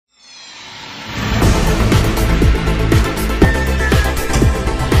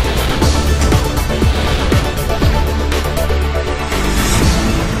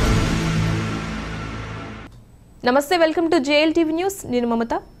నమస్తే welcome to JLTV news నేను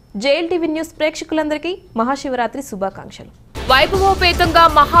మమత JLTV news ప్రేక్షకులందరికీ మహాశివరాత్రి శుభాకాంక్షలు వైభవోపేతంగా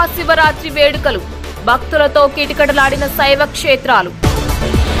మహాశివరాత్రి వేడుకలు భక్తులతో కిటకిటలాడిన శైవ క్షేత్రాలు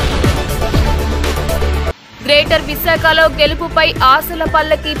గ్రేటర్ విశాఖలో గెలుపుపై ఆశల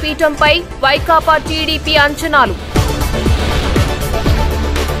పల్లకి పీఠంపై వైకాపా టీడీపీ అంచనాలు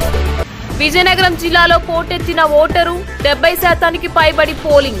విజయనగరం జిల్లాలో పోటెత్తిన ఓటరు 70% పైబడి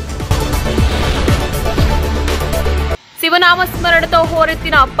పోలింగ్ శివనామస్మరణతో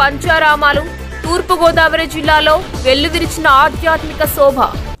హోరెత్తిన పంచారామాలు తూర్పు గోదావరి జిల్లాలో వెల్లువిరిచిన ఆధ్యాత్మిక శోభ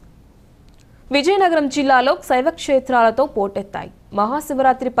విజయనగరం జిల్లాలో శైవ క్షేత్రాలతో పోటెత్తాయి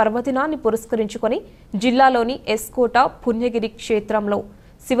మహాశివరాత్రి పర్వదినాన్ని పురస్కరించుకొని జిల్లాలోని ఎస్కోట పుణ్యగిరి క్షేత్రంలో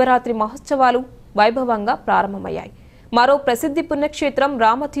శివరాత్రి మహోత్సవాలు వైభవంగా ప్రారంభమయ్యాయి మరో ప్రసిద్ధి పుణ్యక్షేత్రం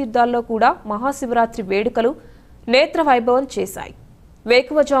రామతీర్థాల్లో కూడా మహాశివరాత్రి వేడుకలు నేత్ర వైభవం చేశాయి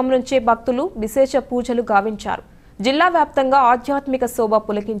వేకువజాము నుంచే భక్తులు విశేష పూజలు గావించారు జిల్లా వ్యాప్తంగా ఆధ్యాత్మిక శోభ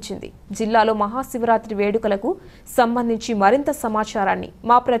పులకించింది జిల్లాలో మహాశివరాత్రి వేడుకలకు సంబంధించి మరింత సమాచారాన్ని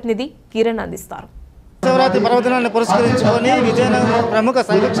మా ప్రతినిధి కిరణ్ అందిస్తారు శివరాత్రి పర్వదినాన్ని పురస్కరించుకొని విజయనగరం ప్రముఖ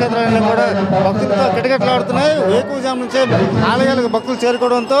శైవ క్షేత్రాలన్నీ కూడా భక్తులతో కిటకిటలాడుతున్నాయి వేకువజాము నుంచే ఆలయాలకు భక్తులు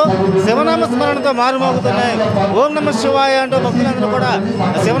చేరుకోవడంతో శివనామ స్మరణతో మారుమోగుతున్నాయి ఓం నమః శివాయ అంటూ భక్తులందరూ కూడా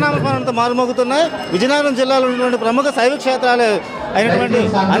శివనామ స్మరణతో మారుమోగుతున్నాయి విజయనగరం జిల్లాలో ఉన్నటువంటి ప్రముఖ శైవ క్షేత్రాలు అయినటువంటి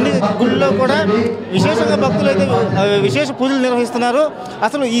అన్ని గుళ్ళలో కూడా విశేషంగా భక్తులు అయితే విశేష పూజలు నిర్వహిస్తున్నారు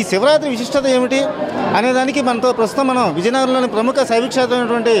అసలు ఈ శివరాత్రి విశిష్టత ఏమిటి అనేదానికి మనతో ప్రస్తుతం మనం విజయనగరంలోని ప్రముఖ శైవ క్షేత్రం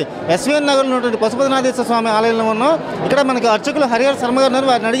అయినటువంటి SVN నగర్లో ఉన్నటువంటి పశుపతినాథేశ్వర స్వామి ఆలయంలో ఉన్నాం ఇక్కడ మనకి అర్చకులు హరిహర శర్మ గారు ఉన్నారు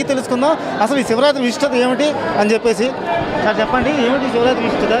వారిని అడిగి తెలుసుకుందాం అసలు ఈ శివరాత్రి విశిష్టత ఏమిటి అని చెప్పేసి సార్ చెప్పండి ఏమిటి శివరాత్రి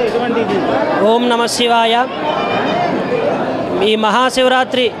విశిష్టత ఎటువంటి ఓం నమ శివాయ ఈ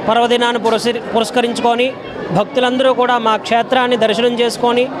మహాశివరాత్రి పర్వదినాన్ని పురస్కరించుకొని భక్తులందరూ కూడా మా క్షేత్రాన్ని దర్శనం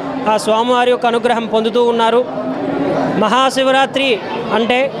చేసుకొని ఆ స్వామివారి యొక్క అనుగ్రహం పొందుతూ ఉన్నారు మహాశివరాత్రి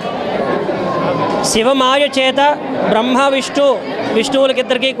అంటే శివమాయ చేత బ్రహ్మ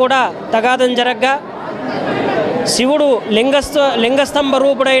విష్ణువులకిద్దరికీ కూడా తగాదం జరగ్గా శివుడు లింగస్తంభ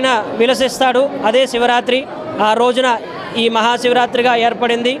రూపుడైన విలసిస్తాడు అదే శివరాత్రి ఆ రోజున ఈ మహాశివరాత్రిగా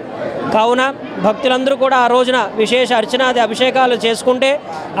ఏర్పడింది కావున భక్తులందరూ కూడా ఆ రోజున విశేష అర్చనాది అభిషేకాలు చేసుకుంటే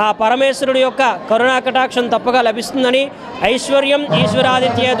ఆ పరమేశ్వరుడి యొక్క కరుణా కటాక్షం తప్పగా లభిస్తుందని ఐశ్వర్యం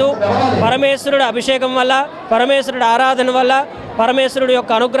ఈశ్వరాదిత్యేదు పరమేశ్వరుడి అభిషేకం వల్ల పరమేశ్వరుడి ఆరాధన వల్ల పరమేశ్వరుడి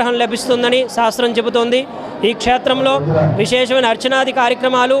యొక్క అనుగ్రహం లభిస్తుందని శాస్త్రం చెబుతోంది ఈ క్షేత్రంలో విశేషమైన అర్చనాది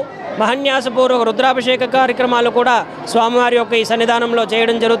కార్యక్రమాలు మహన్యాసపూర్వక రుద్రాభిషేక కార్యక్రమాలు కూడా స్వామివారి యొక్క ఈ సన్నిధానంలో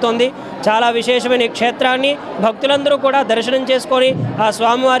చేయడం జరుగుతుంది చాలా విశేషమైన ఈ క్షేత్రాన్ని భక్తులందరూ కూడా దర్శనం చేసుకొని ఆ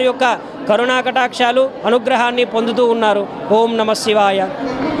స్వామివారి యొక్క కరుణా కటాక్షాలు అనుగ్రహాన్ని పొందుతూ ఉన్నారు ఓం నమః శివాయ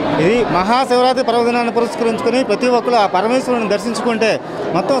ఇది మహాశివరాత్రి పర్వదినాన్ని పురస్కరించుకొని ప్రతి ఒక్కరు ఆ పరమేశ్వరుని దర్శించుకుంటే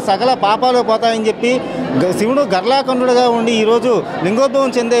మొత్తం సకల పాపాలు పోతాయని చెప్పి శివుడు గర్లాకంఠుడుగా ఉండి ఈరోజు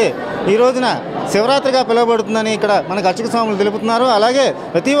లింగోద్భవం చెందే ఈ రోజున శివరాత్రిగా పిలువబడుతుందని ఇక్కడ మనకు అర్చక స్వాములు తెలుపుతున్నారు అలాగే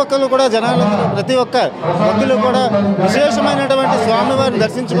ప్రతి ఒక్కరు కూడా జనాలు ప్రతి ఒక్క భక్తులు కూడా విశేషమైనటువంటి స్వామివారిని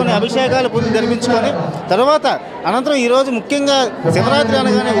దర్శించుకొని అభిషేకాలు పూజలు జరిపించుకొని తర్వాత అనంతరం ఈరోజు ముఖ్యంగా శివరాత్రి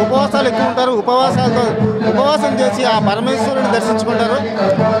అనగానే ఉపవాసాలు ఎక్కువ ఉంటారు ఉపవాసం చేసి ఆ పరమేశ్వరుని దర్శించుకుంటారు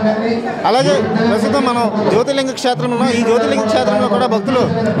అలాగే ప్రస్తుతం మనం జ్యోతిర్లింగ క్షేత్రంలో ఈ జ్యోతిర్లింగ క్షేత్రంలో కూడా భక్తులు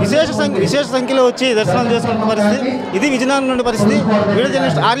విశేష సంఖ్యలో వచ్చి దర్శనం చేసుకుంటున్న పరిస్థితి ఇది విజయనగరం నుండి పరిస్థితి video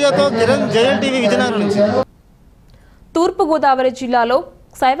journalist ఆర్యతో Kiran JLTV Vizianagaram నుంచి తూర్పు గోదావరి జిల్లాలో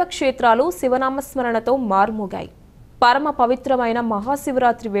శైవ క్షేత్రాలు శివనామస్మరణతో మారుమోగాయి పరమ పవిత్రమైన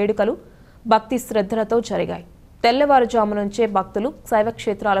మహాశివరాత్రి వేడుకలు భక్తి శ్రద్ధలతో జరిగాయి తెల్లవారుజాము నుంచే భక్తులు శైవ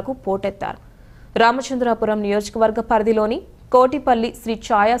క్షేత్రాలకు పోటెత్తారు రామచంద్రాపురం నియోజకవర్గ పరిధిలోని కోటిపల్లి శ్రీ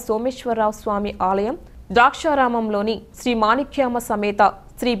ఛాయా సోమేశ్వరరావు స్వామి ఆలయం ద్రాక్షారామంలోని శ్రీ మాణిక్యామ సమేత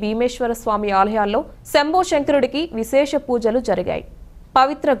శ్రీ భీమేశ్వర స్వామి ఆలయాల్లో శంభో శంకరుడికి విశేష పూజలు జరిగాయి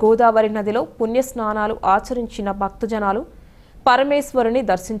పవిత్ర గోదావరి నదిలో పుణ్యస్నానాలు ఆచరించిన భక్తజనాలు పరమేశ్వరుని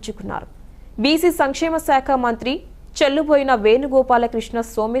దర్శించుకున్నారు బీసీ సంక్షేమ శాఖ మంత్రి చెల్లుబోయిన వేణుగోపాలకృష్ణ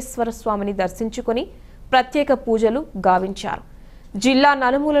సోమేశ్వర స్వామిని దర్శించుకుని ప్రత్యేక పూజలు గావించారు జిల్లా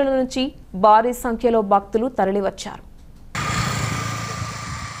నలుమూలల నుంచి భారీ సంఖ్యలో భక్తులు తరలివచ్చారు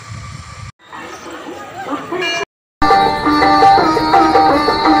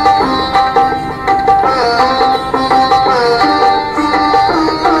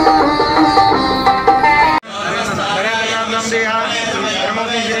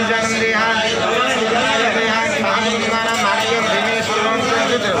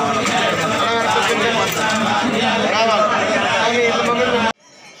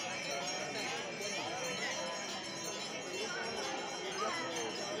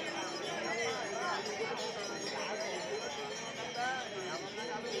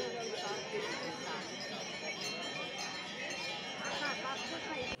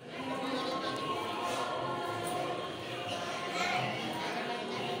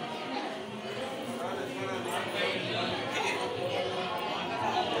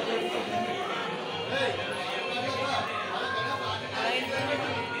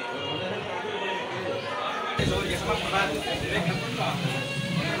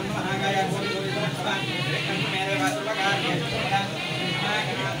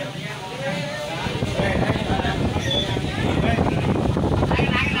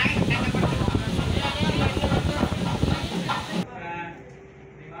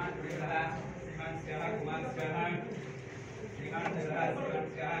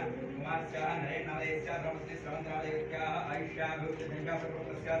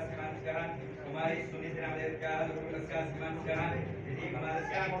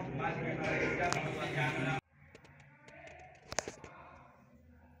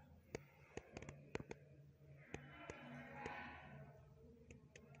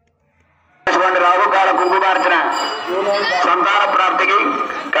రాహుకాల కుంకుమార్చన సంతాన ప్రాప్తికి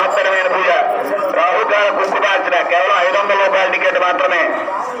కలపరమైన పూజ. రాహుకాల కుంకుమార్చన కేవలం 500 రూపాయల టికెట్ మాత్రమే.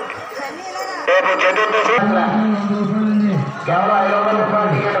 రేపు చతుర్దశి కేవలం 500 రూపాయల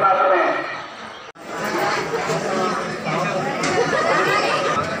టికెట్ మాత్రమే.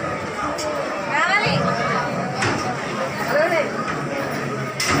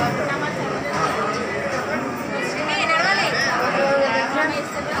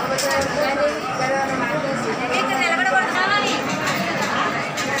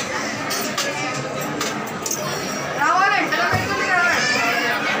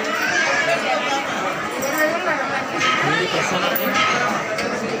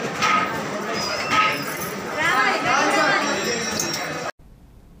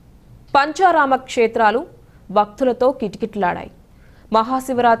 పంచారామ క్షేత్రాలు భక్తులతో కిటకిటలాడాయి.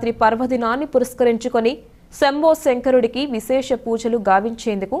 మహాశివరాత్రి పర్వదినాన్ని పురస్కరించుకొని శంభో శంకరుడికి విశేష పూజలు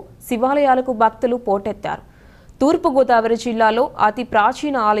గావించేందుకు శివాలయాలకు భక్తులు పోటెత్తారు. తూర్పుగోదావరి జిల్లాలో అతి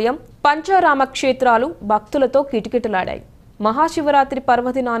ప్రాచీన ఆలయం పంచారామ క్షేత్రాలు భక్తులతో కిటకిటలాడాయి. మహాశివరాత్రి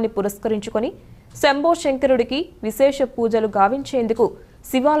పర్వదినాన్ని పురస్కరించుకొని శంభో శంకరుడికి విశేష పూజలు గావించేందుకు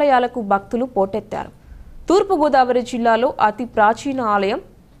శివాలయాలకు భక్తులు పోటెత్తారు. తూర్పుగోదావరి జిల్లాలో అతి ప్రాచీన ఆలయం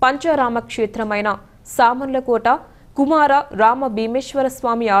పంచారామ క్షేత్రమైన సామర్లకోట కుమార రామ భీమేశ్వర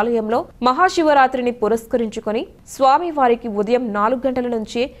స్వామి ఆలయంలో మహాశివరాత్రిని పురస్కరించుకొని స్వామివారికి ఉదయం 4 గంటల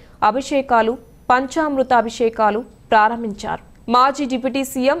నుంచే అభిషేకాలు, పంచామృతాభిషేకాలు ప్రారంభించారు. మాజీ డిప్యూటీ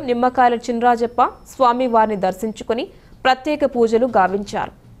సీఎం నిమ్మకాయల చినరాజప్ప స్వామివారిని దర్శించుకుని ప్రత్యేక పూజలు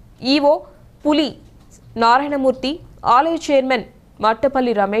గావించారు. ఈవో పులి నారాయణమూర్తి, ఆలయ చైర్మన్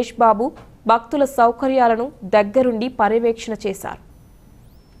మట్టపల్లి రమేష్ బాబు భక్తుల సౌకర్యాలను దగ్గరుండి పర్యవేక్షణ చేశారు.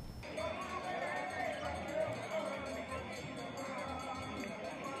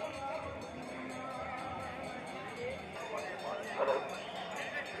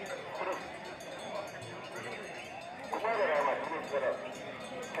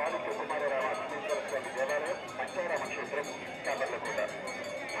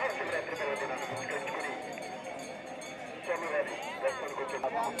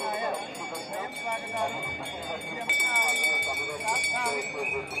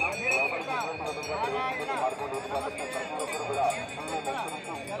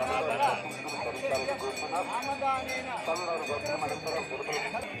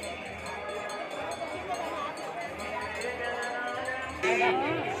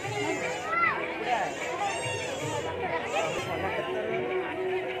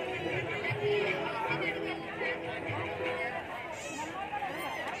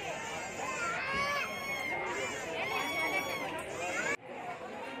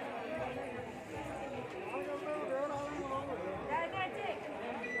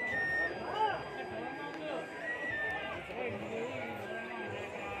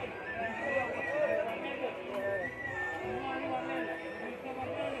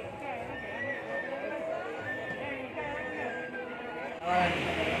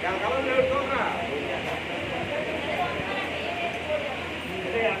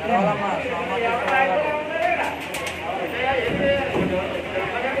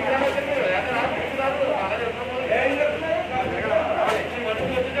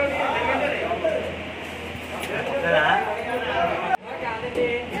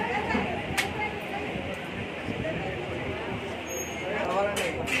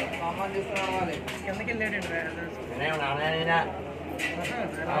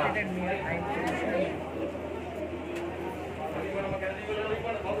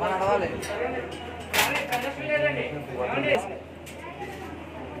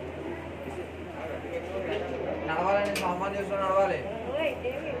 నడవాలని సామాన్ చేసుకుని నడవాలి.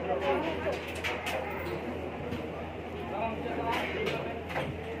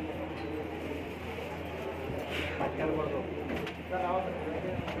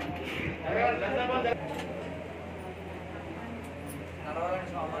 నడవాలని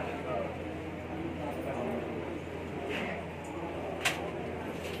సామాన్ చేసుకోవాలి.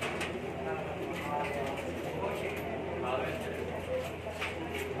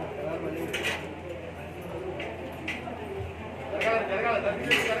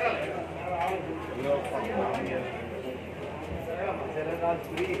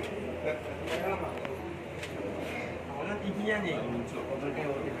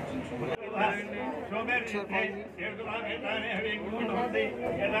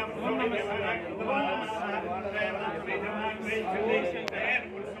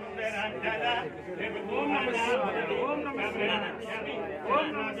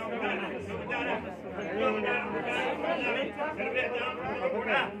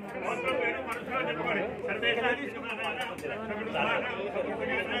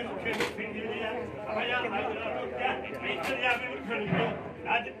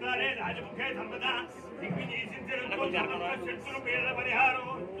 రాజత్వాలే రాజముఖే సంపద పరిహారం.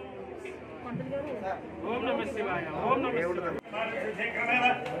 ఓం నమః శివాయ. ఓం నమః శివాయ.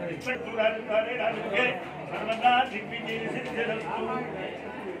 రాజముఖే సర్వదా దిగ్విజయ సిద్ధిరస్తు.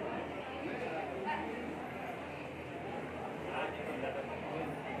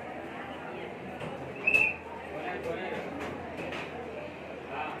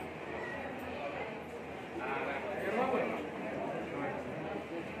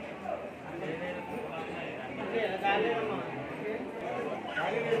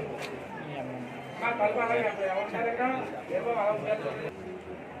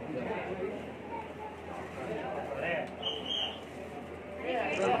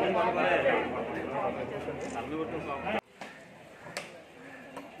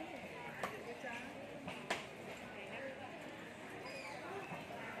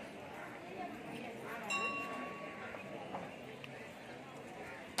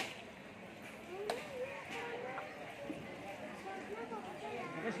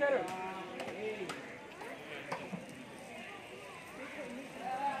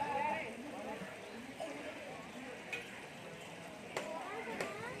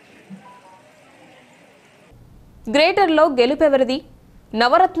 గ్రేటర్లో గెలుపెవరిది?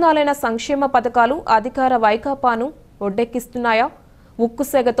 నవరత్నాలైన సంక్షేమ పథకాలు అధికార వైకాపాను ఒడ్డెక్కిస్తున్నాయా?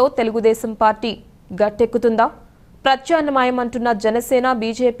 ఉక్కుసెగతో తెలుగుదేశం పార్టీ గట్టెక్కుతుందా? ప్రత్యామ్నాయమంటున్న జనసేన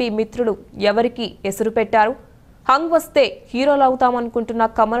బీజేపీ మిత్రులు ఎవరికి ఎసురు పెట్టారు? హంగ్ వస్తే హీరోలవుతామనుకుంటున్న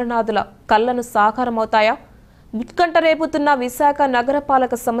కమలనాథుల కళ్లను సాకారమవుతాయా? ఉత్కంఠ రేపుతున్న విశాఖ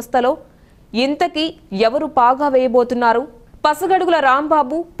నగరపాలక సంస్థలో ఇంతకీ ఎవరు పాగా వేయబోతున్నారు? పసగడుగుల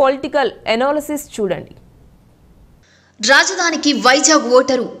రాంబాబు పొలిటికల్ ఎనాలిసిస్ చూడండి. రాజధానికి వైజాగ్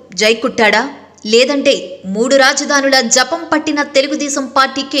ఓటరు జైకుట్టాడా? లేదంటే 3 రాజధానుల జపం పట్టిన తెలుగుదేశం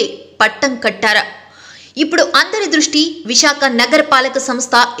పార్టీకే పట్టం కట్టారా? ఇప్పుడు అందరి దృష్టి విశాఖ నగరపాలక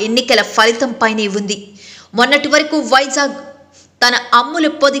సంస్థ ఎన్నికల ఫలితంపైనే ఉంది. మొన్నటి వరకు వైజాగ్ తన అమ్ముల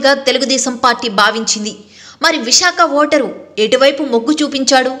పొదిగా తెలుగుదేశం పార్టీ భావించింది. మరి విశాఖ ఓటరు ఎటువైపు మొగ్గు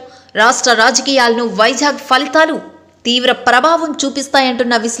చూపించాడు? రాష్ట్ర రాజకీయాలను వైజాగ్ ఫలితాలు తీవ్ర ప్రభావం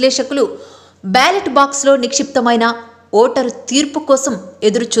చూపిస్తాయంటున్న విశ్లేషకులు బ్యాలెట్ బాక్స్లో నిక్షిప్తమైన ఓటరు తీర్పు కోసం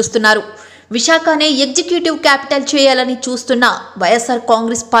ఎదురు చూస్తున్నారు. విశాఖనే ఎగ్జిక్యూటివ్ క్యాపిటల్ చేయాలని చూస్తున్న వైఎస్ఆర్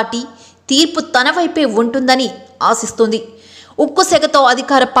కాంగ్రెస్ పార్టీ తీర్పు తన వైపే ఉంటుందని ఆశిస్తుంది. ఉక్కు సెగతో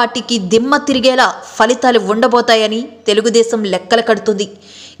అధికార పార్టీకి దిమ్మ తిరిగేలా ఫలితాలు ఉండబోతాయని తెలుగుదేశం లెక్కలు కడుతుంది.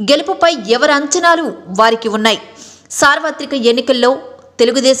 గెలుపుపై ఎవరి అంచనాలు వారికి ఉన్నాయి. సార్వత్రిక ఎన్నికల్లో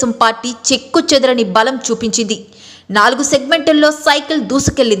తెలుగుదేశం పార్టీ చెక్కు చెదరని బలం చూపించింది. 4 సెగ్మెంట్ల్లో సైకిల్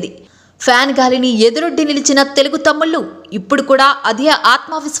దూసుకెళ్లింది. ఫ్యాన్ గాలిని ఎదురొడ్డి నిలిచిన తెలుగు తమ్ముళ్లు ఇప్పుడు కూడా అదే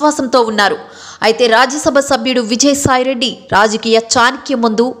ఆత్మవిశ్వాసంతో ఉన్నారు. అయితే రాజ్యసభ సభ్యుడు విజయసాయిరెడ్డి రాజకీయ చాణక్యం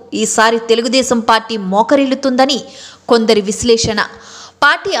ముందు ఈసారి తెలుగుదేశం పార్టీ మోకరిల్లుతుందని కొందరి విశ్లేషణ.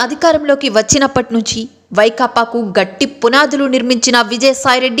 పార్టీ అధికారంలోకి వచ్చినప్పటి నుంచి వైకాపాకు గట్టి పునాదులు నిర్మించిన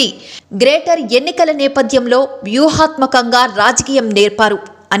విజయసాయిరెడ్డి గ్రేటర్ ఎన్నికల నేపథ్యంలో వ్యూహాత్మకంగా రాజకీయం నేర్పారు.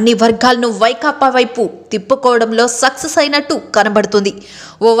 అన్ని వర్గాలను వైకాపా వైపు తిప్పుకోవడంలో సక్సెస్ అయినట్టు కనబడుతుంది.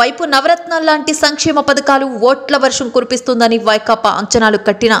 ఓవైపు నవరత్నాల లాంటి సంక్షేమ పథకాలు ఓట్ల వర్షం కురిపిస్తుందని వైకాపా అంచనాలు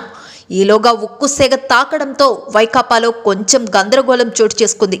కట్టినా ఈలోగా ఉక్కు సెగ తాకడంతో వైకాపాలో కొంచెం గందరగోళం చోటు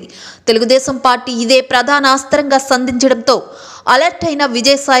చేసుకుంది. తెలుగుదేశం పార్టీ ఇదే ప్రధాన అస్త్రంగా సంధించడంతో అలర్ట్ అయిన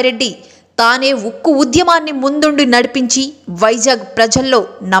విజయసాయిరెడ్డి తానే ఉక్కు ఉద్యమాన్ని ముందుండి నడిపించి వైజాగ్ ప్రజల్లో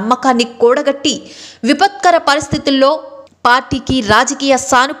నమ్మకాన్ని కూడగట్టి విపత్కర పరిస్థితుల్లో పార్టీకి రాజకీయ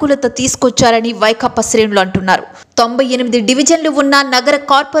సానుకూలత తీసుకొచ్చారని వైకాపా శ్రేణులు అంటున్నారు. 98 డివిజన్లు ఉన్న నగర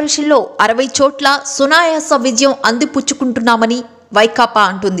కార్పొరేషన్లో 60 చోట్ల సునాయాస విజయం అందిపుచ్చుకుంటున్నామని వైకాపా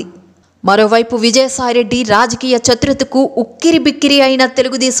అంటుంది. మరోవైపు విజయసాయిరెడ్డి రాజకీయ చతురతకు ఉక్కిరి బిక్కిరి అయిన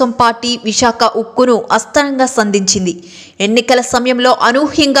తెలుగుదేశం పార్టీ విశాఖ ఉక్కును అస్త్రంగా సంధించింది. ఎన్నికల సమయంలో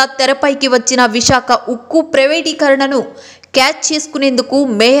అనూహ్యంగా తెరపైకి వచ్చిన విశాఖ ఉక్కు ప్రైవేటీకరణను క్యాచ్ చేసుకునేందుకు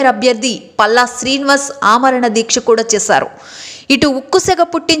మేయర్ అభ్యర్థి పల్లా శ్రీనివాస్ ఆమరణ దీక్ష కూడా చేశారు. ఇటు ఉక్కుసెగ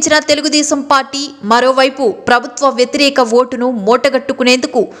పుట్టించిన తెలుగుదేశం పార్టీ మరోవైపు ప్రభుత్వ వ్యతిరేక ఓటును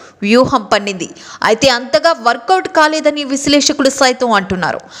మూటగట్టుకునేందుకు వ్యూహం పన్నింది. అయితే అంతగా వర్కౌట్ కాలేదని విశ్లేషకులు సైతం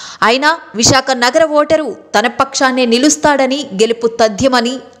అంటున్నారు. అయినా విశాఖ నగర ఓటరు తన పక్షాన్నే నిలుస్తాడని, గెలుపు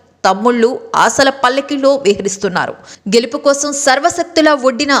తథ్యమని తమ్ముళ్ళు ఆశల పల్లకిలో విహరిస్తున్నారు. గెలుపు కోసం సర్వశక్తులా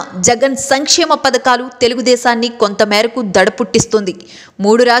ఒడ్డిన జగన్ సంక్షేమ పథకాలు తెలుగుదేశాన్ని కొంతమేరకు దడపుట్టిస్తుంది.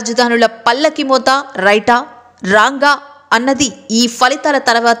 3 రాజధానుల పల్లకి మోత రైటా రాంగా అన్నది ఈ ఫలితాల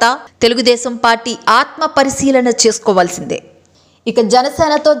తర్వాత తెలుగుదేశం పార్టీ ఆత్మ పరిశీలన చేసుకోవాల్సిందే. ఇక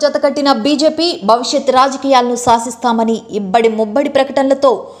జనసేనతో జతకట్టిన బీజేపీ భవిష్యత్ రాజకీయాలను శాసిస్తామని ఇబ్బడి ముబ్బడి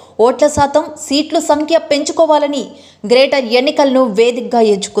ప్రకటనలతో ఓట్ల శాతం, సీట్ల సంఖ్య పెంచుకోవాలని గ్రేటర్ ఎన్నికలను వేదికగా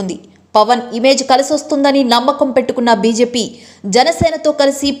ఎంచుకుంది. పవన్ ఇమేజ్ కలిసొస్తుందని నమ్మకం పెట్టుకున్న బీజేపీ జనసేనతో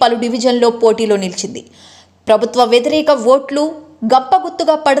కలిసి పలు డివిజన్లో పోటీలో నిలిచింది. ప్రభుత్వ వ్యతిరేక ఓట్లు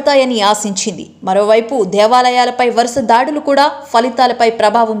గప్పగుత్తుగా పడతాయని ఆశించింది. మరోవైపు దేవాలయాలపై వరుస దాడులు కూడా ఫలితాలపై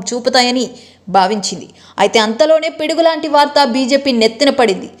ప్రభావం చూపుతాయని భావించింది. అయితే అంతలోనే పిడుగులాంటి వార్త బీజేపీ నెత్తిన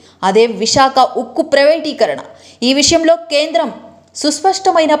పడింది. అదే విశాఖ ఉక్కు ప్రైవేటీకరణ. ఈ విషయంలో కేంద్రం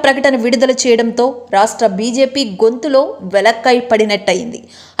సుస్పష్టమైన ప్రకటన విడుదల చేయడంతో రాష్ట్ర బీజేపీ గొంతులో వెలక్కై పడినట్టయింది.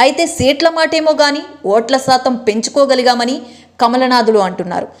 అయితే సీట్ల మాటేమో గాని ఓట్ల శాతం పెంచుకోగలిగామని కమలనాథులు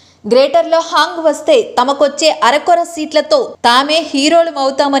అంటున్నారు. గ్రేటర్లో హాంగ్ వస్తే తమకొచ్చే అరకొర సీట్లతో తామే హీరోలు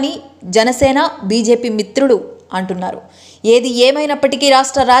అవుతామని జనసేన బీజేపీ మిత్రుడు అంటున్నారు. ఏది ఏమైనప్పటికీ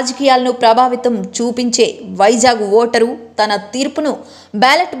రాష్ట్ర రాజకీయాలను ప్రభావితం చూపించే వైజాగ్ ఓటరు తన తీర్పును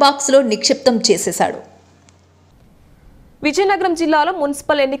బ్యాలెట్ బాక్స్లో నిక్షిప్తం చేసేశాడు. విజయనగరం జిల్లాలో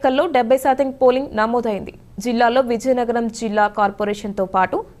మున్సిపల్ ఎన్నికల్లో 70% పోలింగ్ నమోదైంది. జిల్లాలో విజయనగరం జిల్లా కార్పొరేషన్తో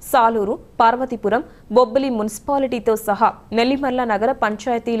పాటు సాలూరు, పార్వతీపురం, బొబ్బిలి మున్సిపాలిటీతో సహా నెల్లిమర్ల నగర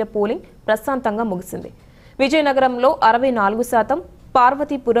పంచాయతీల పోలింగ్ ప్రశాంతంగా ముగిసింది. విజయనగరంలో 64%,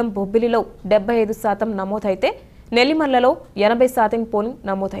 పార్వతీపురం, బొబ్బిలిలో 75% నమోదైతే నెల్లిమర్లలో 80% పోలింగ్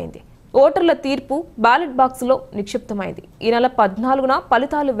నమోదైంది. ఓటర్ల తీర్పు బ్యాలెట్ బాక్స్లో నిక్షిప్తమైంది. ఈ నెల 14న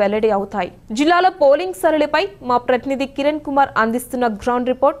ఫలితాలు వెల్లడి అవుతాయి. జిల్లాలో పోలింగ్ సరళిపై మా ప్రతినిధి కిరణ్ కుమార్ అందిస్తున్న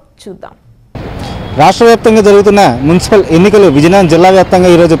గ్రౌండ్ రిపోర్ట్ చూద్దాం. రాష్ట్ర వ్యాప్తంగా జరుగుతున్న మున్సిపల్ ఎన్నికలు విజయనగరం జిల్లా వ్యాప్తంగా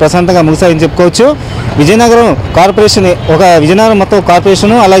ఈరోజు ప్రశాంతంగా ముగిశాయని చెప్పుకోవచ్చు. విజయనగరం కార్పొరేషన్ విజయనగరం మొత్తం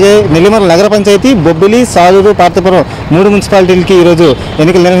కార్పొరేషను, అలాగే నెల్లిమర్ల నగర పంచాయతీ, బొబ్బిలి, సాలూరు, పార్వతీపురం 3 మున్సిపాలిటీలకి ఈరోజు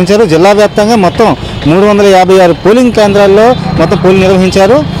ఎన్నికలు నిర్వహించారు. జిల్లా వ్యాప్తంగా మొత్తం 356 పోలింగ్ కేంద్రాల్లో మొత్తం పోలింగ్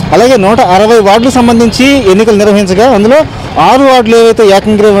నిర్వహించారు. అలాగే 160 వార్డులకు సంబంధించి ఎన్నికలు నిర్వహించగా అందులో 6 వార్డులు ఏవైతే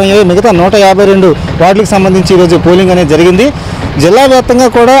ఏకంగ్రీవమయ్యాయో మిగతా 152 వార్డులకు సంబంధించి ఈరోజు పోలింగ్ అనేది జరిగింది. జిల్లా వ్యాప్తంగా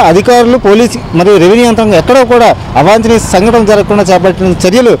కూడా అధికారులు, పోలీసు మరియు రెవెన్యూ యంత్రాంగం ఎక్కడో కూడా అవాంఛనీయ సంఘటన జరగకుండా చేపట్టిన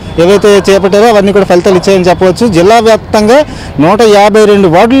చర్యలు ఏవైతే చేపట్టారో అవన్నీ కూడా ఫలితాలు ఇచ్చాయని చెప్పవచ్చు. జిల్లా వ్యాప్తంగా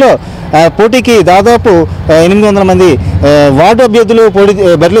 152 వార్డుల్లో పోటీకి దాదాపు 800 మంది వార్డు అభ్యర్థులు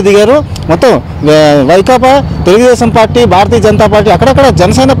బరిలో దిగారు. మొత్తం వైకాపా, తెలుగుదేశం పార్టీ, భారతీయ జనతా పార్టీ, అక్కడక్కడ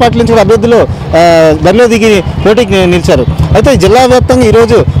జనసేన పార్టీ నుంచి కూడా అభ్యర్థులు బరిలో దిగి పోటీకి నిలిచారు. అయితే జిల్లా వ్యాప్తంగా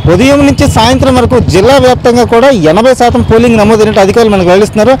ఈరోజు ఉదయం నుంచి సాయంత్రం వరకు జిల్లా వ్యాప్తంగా కూడా 80% పోలింగ్ నమోదైనట్టు అధికారులు మనకు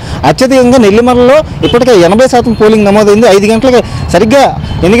వెల్లడిస్తున్నారు. అత్యధికంగా నెల్లిమర్లలో ఇప్పటికే 80% పోలింగ్ నమోదైంది. 5 గంటలకి సరిగ్గా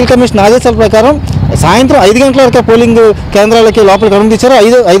ఎన్నికల కమిషన్ ఆదేశాల ప్రకారం సాయంత్రం 5 గంటల వరకు పోలింగ్ కేంద్రాలకి లోపలికి అనుమతించారు.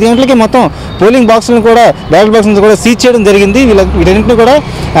 5 గంటలకి మొత్తం పోలింగ్ బాక్సులను కూడా బ్యాలెట్ బాక్సులను కూడా సీజ్ చేయడం జరిగింది. వీటన్నింటినీ కూడా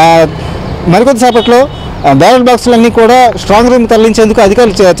మరికొద్దిసేపట్లో బ్యాలెట్ బాక్సులన్నీ కూడా స్ట్రాంగ్ రూమ్ తరలించేందుకు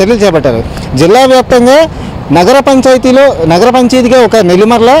అధికారులు చర్యలు చేపట్టారు. జిల్లా వ్యాప్తంగా నగర పంచాయతీగా ఒక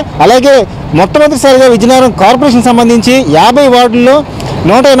నెల్లిమర్ల, అలాగే మొట్టమొదటిసారిగా విజయనగరం కార్పొరేషన్ సంబంధించి 50 వార్డుల్లో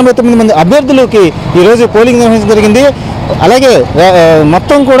 189 మంది అభ్యర్థులకి ఈరోజు పోలింగ్ నిర్వహించడం జరిగింది. అలాగే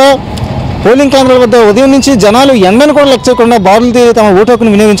మొత్తం కూడా పోలింగ్ కేంద్రాల వద్ద ఉదయం నుంచి జనాలు ఎండను కూడా లెక్క చేయకుండా బారులు తీరి తమ ఓటు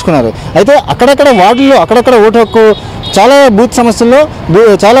హక్కును వినియోగించుకున్నారు. అయితే అక్కడక్కడ వార్డుల్లో అక్కడక్కడ ఓటు హక్కు, చాలా బూత్ సమస్యల్లో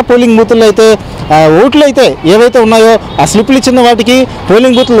చాలా పోలింగ్ బూతుల్లో అయితే ఓట్లు అయితే ఏవైతే ఉన్నాయో ఆ స్లిప్లు ఇచ్చిన వాటికి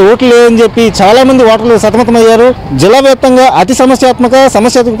పోలింగ్ బూత్లు ఓట్లు లేవని చెప్పి చాలామంది ఓటర్లు సతమతమయ్యారు. జిల్లా వ్యాప్తంగా అతి సమస్యాత్మక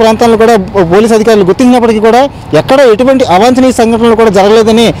ప్రాంతాలను కూడా పోలీసు అధికారులు గుర్తించినప్పటికీ కూడా ఎక్కడ ఎటువంటి అవాంఛనీయ సంఘటనలు కూడా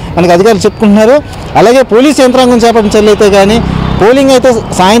జరగలేదని మనకు అధికారులు చెప్పుకుంటున్నారు. అలాగే పోలీసు యంత్రాంగం చేపట్టిన చర్యలు అయితే కానీ పోలింగ్ అయితే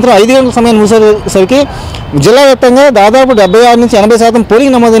సాయంత్రం 5 గంటల సమయం ముగిసేసరికి జిల్లా వ్యాప్తంగా దాదాపు 76 నుంచి 80%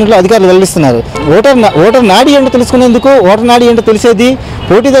 పోలింగ్ నమోదైనట్లు అధికారులు వెల్లడిస్తున్నారు. ఓటర్ నాడి ఏంటో తెలుసుకునేందుకు, ఓటర్ నాడి ఏంటో తెలిసేది,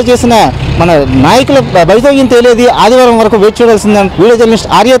 పోటీతో చేసిన మన నాయకుల భవితవ్యం తేలేది ఆదివారం వరకు వేచి చూడాల్సిందని వీడియో జర్నలిస్ట్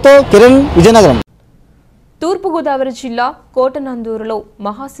ఆర్యతో కిరణ్, విజయనగరం. తూర్పుగోదావరి జిల్లా కోటనందూరులో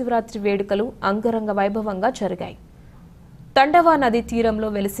మహాశివరాత్రి వేడుకలు అంగరంగ వైభవంగా జరిగాయి. తండవా నది తీరంలో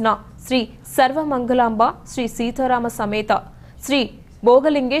వెలిసిన శ్రీ సర్వమంగళాంబ శ్రీ సీతారామ సమేత శ్రీ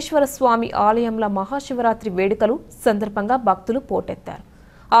భోగలింగేశ్వర స్వామి ఆలయంలో మహాశివరాత్రి వేడుకలు సందర్భంగా భక్తులు పోటెత్తారు.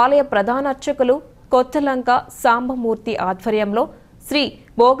 ఆలయ ప్రధాన అర్చకులు కొత్తలంక సాంబమూర్తి ఆధ్వర్యంలో శ్రీ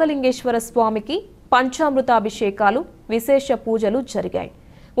భోగలింగేశ్వర స్వామికి పంచామృతాభిషేకాలు, విశేష పూజలు జరిగాయి.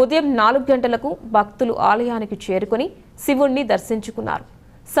 ఉదయం 4 గంటలకు భక్తులు ఆలయానికి చేరుకుని శివుణ్ణి దర్శించుకున్నారు.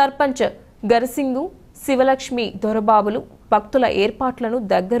 సర్పంచ్ గరిసింగు, శివలక్ష్మి దొరబాబులు భక్తుల ఏర్పాట్లను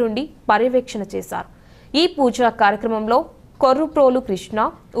దగ్గరుండి పర్యవేక్షణ చేశారు. ఈ పూజా కార్యక్రమంలో కొర్రుప్రోలు కృష్ణ,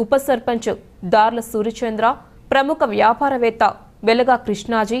 ఉప సర్పంచ్ దార్ల సూర్యచంద్ర, ప్రముఖ వ్యాపారవేత్త వెలగా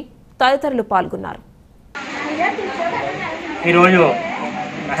కృష్ణాజీ తదితరులు పాల్గొన్నారు. ఈరోజు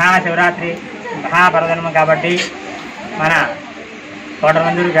మహాశివరాత్రి మహాపర్వదినం కాబట్టి మన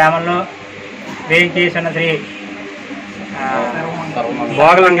కోటమందూరు గ్రామంలో వేయించేసిన శ్రీ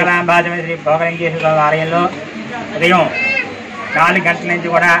శ్రీ భోగలింగేశ్వర ఆలయంలో ఉదయం 4 గంటల నుంచి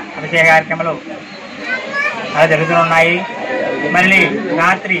కూడా అభిషేక కార్యక్రమాలు అలా జరుగుతున్నాయి. మళ్ళీ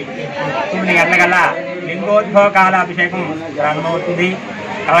రాత్రి 9 గంటలకల్లా లింగోద్భోగాల అభిషేకం ప్రారంభమవుతుంది.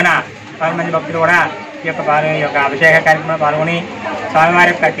 కావున 10 మంది భక్తులు కూడా ఈ యొక్క అభిషేక కార్యక్రమంలో పాల్గొని స్వామివారి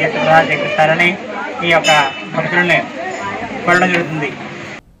యొక్క తీర్థప్రసాదాలు స్వీకరిస్తారని ఈ యొక్క భక్తులని కోరడం జరుగుతుంది.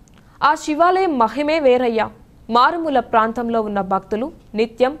 ఆ శివాలయం మహిమే వేరయ్యా. మారుమూల ప్రాంతంలో ఉన్న భక్తులు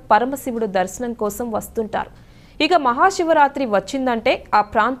నిత్యం పరమశివుడు దర్శనం కోసం వస్తుంటారు. ఇక మహాశివరాత్రి వచ్చిందంటే ఆ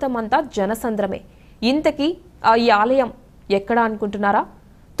ప్రాంతమంతా జనసంద్రమే. ఇంతకీ ఈ ఆలయం ఎక్కడా అనుకుంటున్నారా?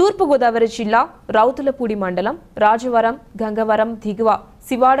 తూర్పుగోదావరి జిల్లా రౌతులపూడి మండలం రాజవరం, గంగవరం దిగువ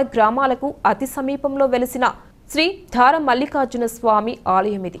శివాడ గ్రామాలకు అతి సమీపంలో వెలిసిన శ్రీ ధార మల్లికార్జున స్వామి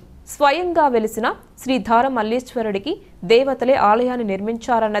ఆలయం ఇది. స్వయంగా వెలిసిన శ్రీ ధార మల్లేశ్వరుడికి దేవతలే ఆలయాన్ని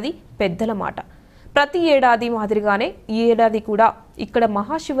నిర్మించారన్నది పెద్దల మాట. ప్రతి ఏడాది మాదిరిగానే ఈ ఏడాది కూడా ఇక్కడ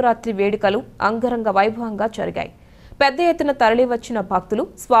మహాశివరాత్రి వేడుకలు అంగరంగ వైభవంగా జరిగాయి. పెద్ద ఎత్తున తరలివచ్చిన భక్తులు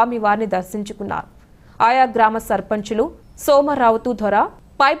స్వామివారిని దర్శించుకున్నారు. ఆయా గ్రామ సర్పంచులు సోమరావుతు దొర,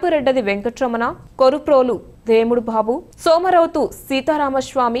 పైపురెడ్డది వెంకట్రమణ, కొరుప్రోలు దేముడు బాబు, సోమరావుతు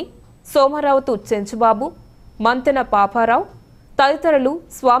సీతారామస్వామి, సోమరావుతు చెంచుబాబు, మంతెన పాపారావు తదితరులు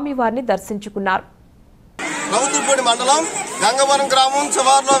స్వామివారిని దర్శించుకున్నారు. రౌతులపూడి మండలం గంగవరం గ్రామం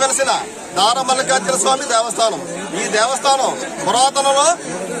శివారులో వెలిసిన ధార మల్లికార్జున స్వామి దేవస్థానం. ఈ దేవస్థానం పురాతనలో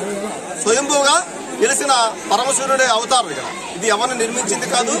స్వయంభూగా వెలిసిన పరమశివుడే అవతారం. ఇక్కడ ఇది ఎవరిని నిర్మించింది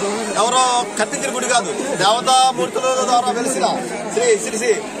కాదు, ఎవరో కట్టించిన గుడి కాదు. దేవతామూర్తుల ద్వారా వెలిసిన శ్రీ శ్రీ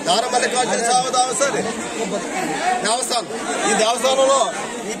శ్రీ ధార మల్లికార్జున స్వామి దేవస్థానం. ఈ దేవస్థానంలో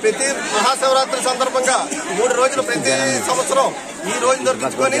ఈ ప్రతి మహాశివరాత్రి సందర్భంగా 3 రోజులు ప్రతి సంవత్సరం ఈ రోజు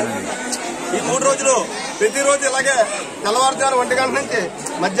దొరికించుకొని ఈ 3 రోజులు ప్రతిరోజు ఇలాగే తెల్లవారుజాము 1 గంట నుంచి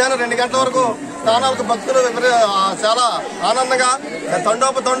మధ్యాహ్నం 2 గంటల వరకు స్నానాలకు భక్తులు చాలా ఆనందంగా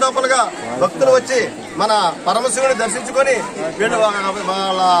తండోపలుగా భక్తులు వచ్చి మన పరమశివుని దర్శించుకొని వీళ్ళు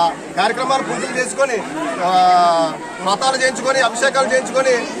వాళ్ళ కార్యక్రమాలు పూజలు చేసుకొని వ్రతాలు చేయించుకొని అభిషేకాలు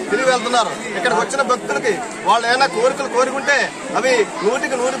చేయించుకొని తిరిగి వెళ్తున్నారు. ఇక్కడికి వచ్చిన భక్తులకి వాళ్ళు ఏమైనా కోరికలు కోరుకుంటే అవి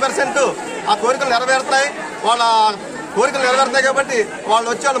 100% ఆ కోరికలు నెరవేరుతాయి. వాళ్ళ కోరికలు నెరవేరుతాయి కాబట్టి వాళ్ళు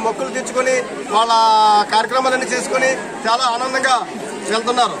వచ్చి వాళ్ళ మొక్కులు తెచ్చుకొని వాళ్ళ కార్యక్రమాలన్నీ చేసుకొని చాలా ఆనందంగా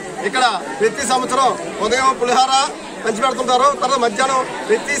వెళ్తున్నారు. ఇక్కడ ప్రతి సంవత్సరం ఉదయం పులిహార పంచిపెడుతుంటారు. తర్వాత మధ్యాహ్నం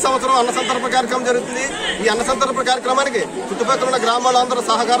ప్రతి సంవత్సరం అన్న సంతర్పణ కార్యక్రమం జరుగుతుంది. ఈ అన్న సంతర్పణ కార్యక్రమానికి చుట్టుపక్కల ఉన్న గ్రామాలందరూ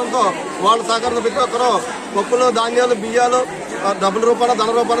సహకారంతో వాళ్ళ సహకారంతో ప్రతి ఒక్కరు పప్పులు, ధాన్యాలు, బియ్యాలు, డబ్బుల రూపాయలు,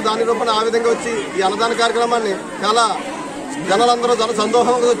 ధన రూపాయలు, ధాన్య రూపాయలు ఆ విధంగా వచ్చి ఈ అన్నదాన కార్యక్రమాన్ని చాలా జనాలందరూ చాలా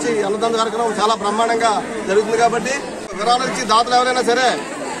సంతోషంగా వచ్చి అన్నదాన కార్యక్రమం చాలా బ్రహ్మాండంగా జరుగుతుంది. కాబట్టి విరాళాలు ఇచ్చి దాతలు ఎవరైనా సరే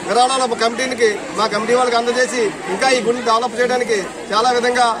విరాళాల కమిటీకి మా కమిటీ వాళ్ళకి అందజేసి ఇంకా ఈ గుడిని డెవలప్ చేయడానికి చాలా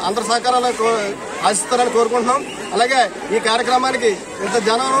విధంగా అందరి సహకారాలు ఆశిస్తారని కోరుకుంటున్నాం. అలాగే ఈ కార్యక్రమానికి ఇంత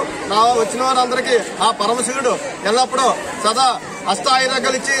జనం వచ్చిన వారందరికీ ఆ పరమశివుడు ఎల్లప్పుడూ సదా అష్ట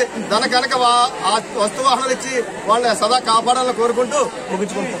ఆయుధాలు ఇచ్చి ధన కనుక వస్తువాహనాలు ఇచ్చి వాళ్ళని సదా కాపాడాలని కోరుకుంటూ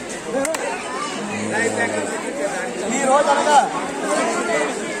ముగించుకుంటాం. ఈ రోజు అనగా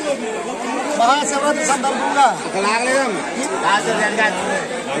మహాశివరాత్రి సందర్భంగా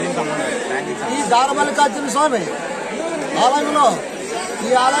ఈ ధార మల్లికార్జున స్వామి ఆలయంలో ఈ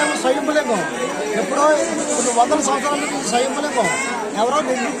ఆలయం స్వయంభులింగం ఎప్పుడో కొన్ని 100 సంవత్సరాల నుంచి స్వయంభులింగం ఎవరో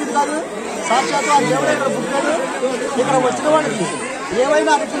నిర్మించింది కాదు. సాక్షాత్ ఆ దేవుడు ఇక్కడ పుట్టాడు. ఇక్కడ వచ్చిన వాడికి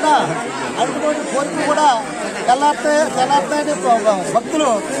ఏవైనా అనుకున్న కోరికలు కూడా తెల్లారితే భక్తులు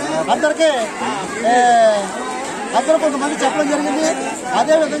అందరికీ కొంతమంది చెప్పడం జరిగింది.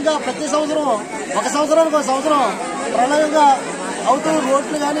 అదేవిధంగా ప్రతి సంవత్సరం ఒక సంవత్సరానికి ఒక సంవత్సరం ప్రళయంగా అవుతూ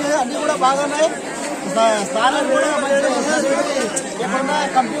రోడ్లు కానీ అన్నీ కూడా బాగున్నాయి. స్థానాలు కూడా ఎక్కడున్నా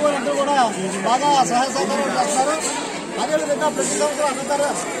కంపెనీ వాళ్ళందరూ కూడా బాగా సహాయ సహకారాలు చేస్తారు. అదేవిధంగా ప్రతి సంవత్సరం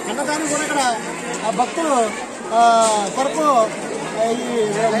అన్నదానం కూడా ఇక్కడ భక్తులు కొరకు ఈ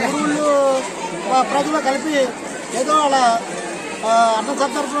 3 ఊళ్ళు ప్రజలు కలిపి ఏదో అలా అన్న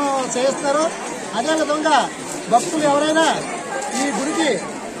సందర్భం చేయిస్తారు. అదేవిధంగా భక్తులు ఎవరైనా ఈ గుడికి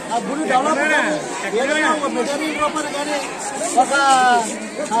ఆ గుడి డెవలప్ ఏదైనా ఒక మెటీరియల్ రూపాయలు కానీ ఒక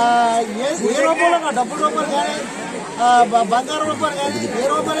ఏ రూపంలో డబ్బు రూపాయలు కానీ బంగారం రూపాయలు కానీ ఏ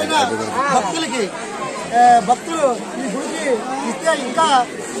రూపాయలైనా భక్తులు ఈ గుడికి ఇస్తే ఇంకా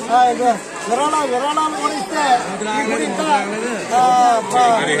విరాళాలు కూడా ఇస్తే ఈ గుడి ఇంకా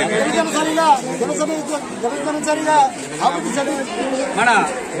దినసరిగా అభివృద్ధి చెంది. మన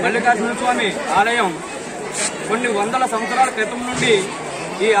మల్లికార్జున స్వామి ఆలయం కొన్ని వందల సంవత్సరాల క్రితం నుండి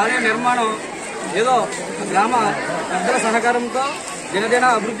ఈ ఆలయ నిర్మాణం ఏదో గ్రామ పెద్దల సహకారంతో దినదిన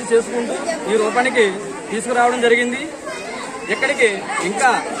అభివృద్ధి చేసుకుంటూ ఈ రూపానికి తీసుకురావడం జరిగింది. ఇక్కడికి ఇంకా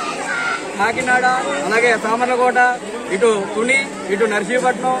కాకినాడ, అలాగే సామర్లకోట, ఇటు తుని, ఇటు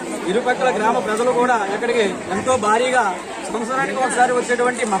నర్సీపట్నం ఇరుపక్కల గ్రామ ప్రజలు కూడా ఇక్కడికి ఎంతో భారీగా సంవత్సరానికి ఒకసారి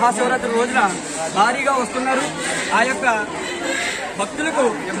వచ్చేటువంటి మహాశివరాత్రి రోజున భారీగా వస్తున్నారు. ఆ యొక్క భక్తులకు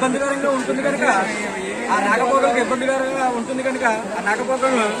ఇబ్బందికరంగా ఉంటుంది కనుక ఆ రాకపోకలకు ఇబ్బందికరంగా ఉంటుంది కనుక ఆ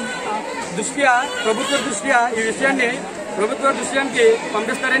రాకపోకలను దృష్ట్యా ప్రభుత్వ దృష్ట్యా ఈ విషయాన్ని ప్రభుత్వ దృష్ట్యానికి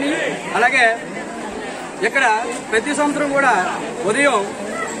పంపిస్తారని, అలాగే ఇక్కడ ప్రతి సంవత్సరం కూడా ఉదయం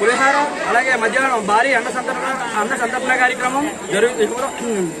పులిహార అలాగే మధ్యాహ్నం భారీ అన్న సంతర్పణ కార్యక్రమం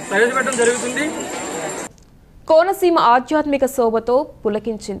ప్రవేశపెట్టడం జరుగుతుంది. కోనసీమ ఆధ్యాత్మిక శోభతో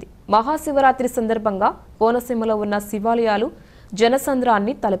పులకించింది. మహాశివరాత్రి సందర్భంగా కోనసీమలో ఉన్న శివాలయాలు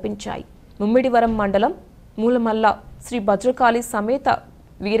జనసంద్రాన్ని తలపించాయి. ముమ్మిడివరం మండలం మూలమల్ల శ్రీ భద్రకాళి సమేత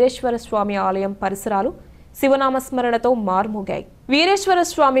వీరేశ్వర స్వామి ఆలయం పరిసరాలు శివనామస్మరణతో మార్మోగాయి. వీరేశ్వర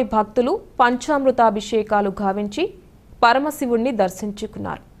స్వామి భక్తులు పంచామృతాభిషేకాలు గావించి పరమశివుణ్ణి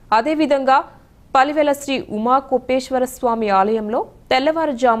దర్శించుకున్నారు. అదేవిధంగా పలివెల శ్రీ ఉమాకోపేశ్వర స్వామి ఆలయంలో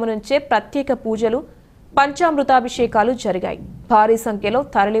తెల్లవారుజాము నుంచే ప్రత్యేక పూజలు పంచామృతాభిషేకాలు జరిగాయి. భారీ సంఖ్యలో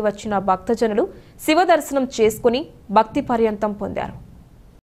తరలివచ్చిన భక్తజనులు శివ దర్శనం చేసుకుని భక్తి పర్యంతం పొందారు.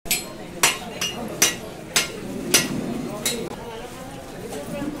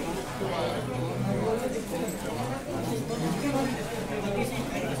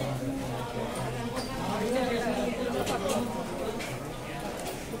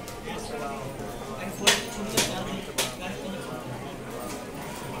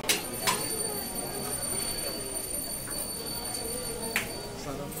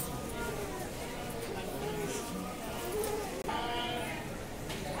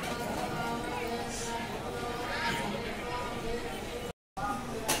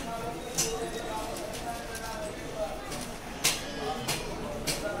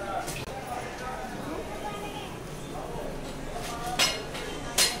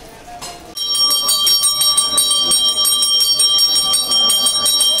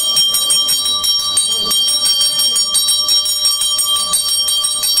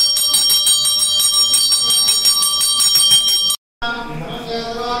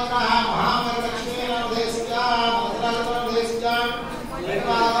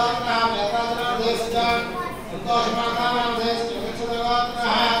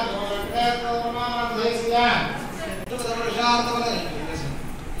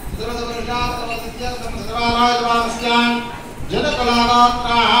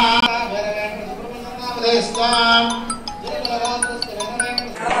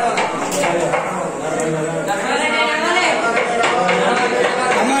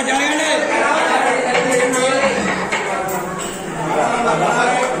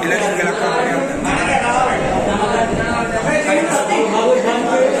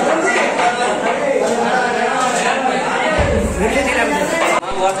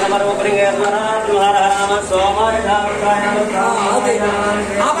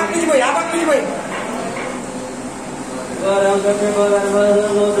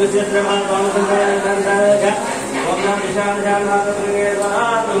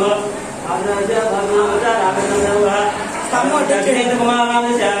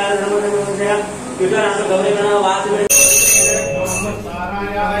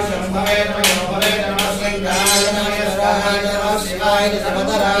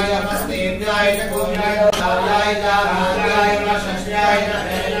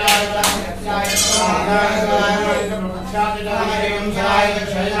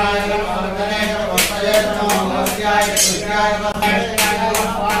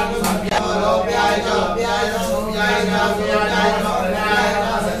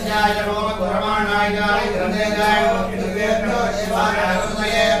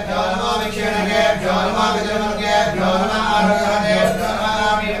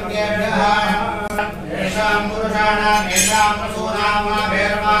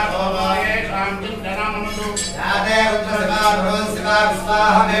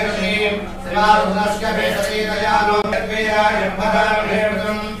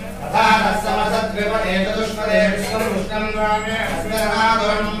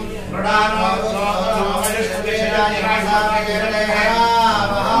 Ram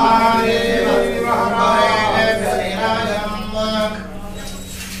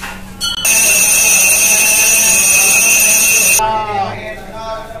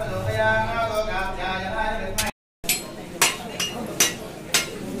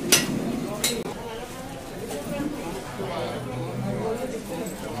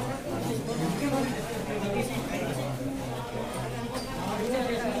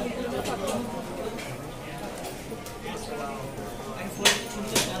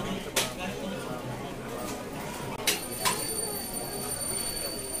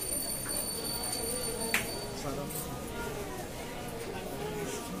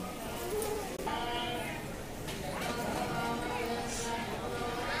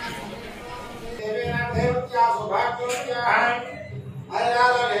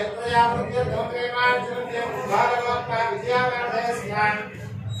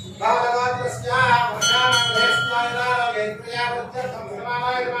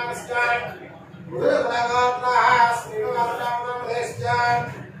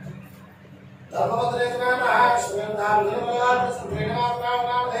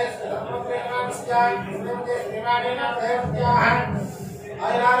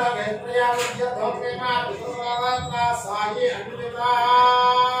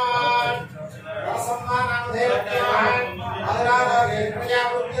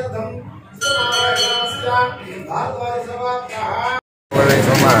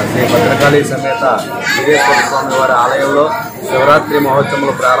శ్రీ భద్రకాళి సమేత వీరేశ్వర స్వామి వారి ఆలయంలో శివరాత్రి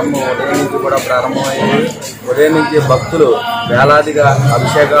మహోత్సవాలు ప్రారంభం ఉదయం నుంచి కూడా ప్రారంభమయ్యాయి. ఉదయం నుంచి భక్తులు వేలాదిగా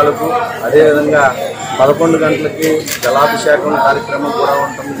అభిషేకాలకు, అదేవిధంగా 11 గంటలకి జలాభిషేకం కార్యక్రమం కూడా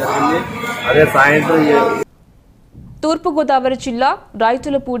ఉండటం జరిగింది. అదే సాయంత్రం తూర్పుగోదావరి జిల్లా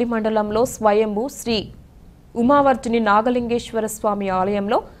రాయతులపూడి మండలంలో స్వయంభూ శ్రీ ఉమావర్తిని నాగలింగేశ్వర స్వామి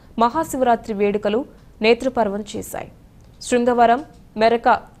ఆలయంలో మహాశివరాత్రి వేడుకలు నేత్రపర్వం చేశాయి. శృంగవరం, మెరక,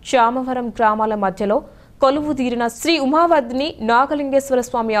 చామవరం గ్రామాల మధ్యలో కొలువు తీరిన శ్రీ ఉమావర్తిని నాగలింగేశ్వర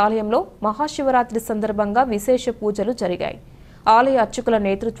స్వామి ఆలయంలో మహాశివరాత్రి సందర్భంగా విశేష పూజలు జరిగాయి. ఆలయ అర్చకుల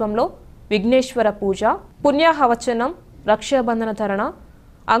నేతృత్వంలో విఘ్నేశ్వర పూజ, పుణ్యాహవచనం, రక్షాబంధన ధరణ,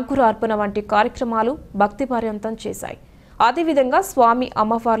 అంకురార్పణ వంటి కార్యక్రమాలు భక్తిపర్యంతం చేశాయి. అదేవిధంగా స్వామి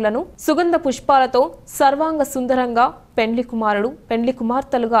అమ్మవార్లను సుగంధ పుష్పాలతో సర్వాంగ సుందరంగా పెండ్లి కుమారుడు, పెండ్లి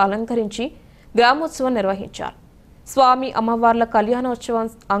కుమార్తెలుగా అలంకరించి గ్రామోత్సవం నిర్వహించారు. స్వామి అమ్మవార్ల కళ్యాణోత్సవం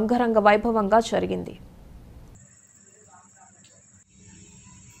అంగరంగ వైభవంగా జరిగింది.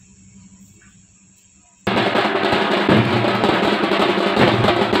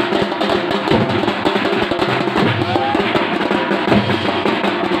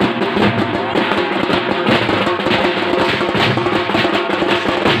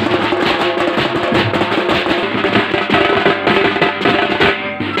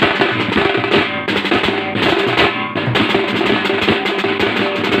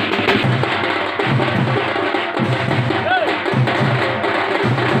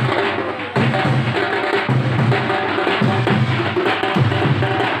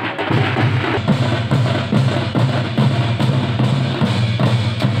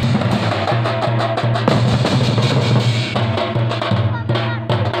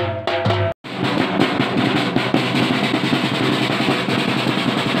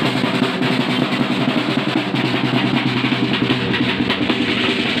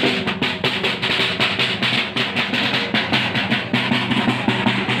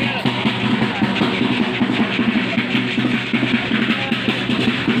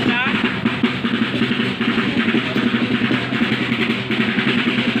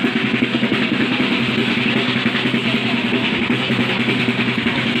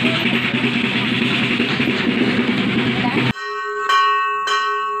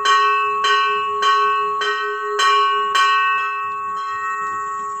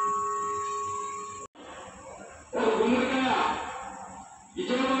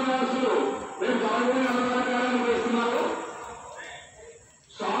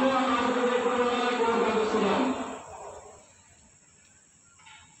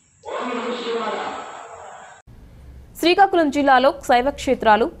 శ్రీకాకుళం జిల్లాలో శైవ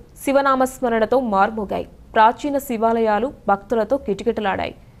క్షేత్రాలు శివనామస్మరణతో మార్మోగాయి. ప్రాచీన శివాలయాలు భక్తులతో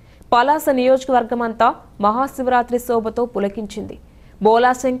కిటకిటలాడాయి. పలాస నియోజకవర్గమంతా మహాశివరాత్రి శోభతో పులకించింది.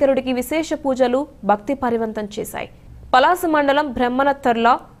 బోలా శంకరుడికి విశేష పూజలు భక్తి పరివంతం చేశాయి. పలాస మండలం బ్రహ్మణత్తర్ల,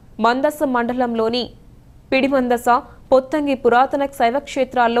 మందస మండలంలోని పిడిమందస, పొత్తంగి పురాతన శైవ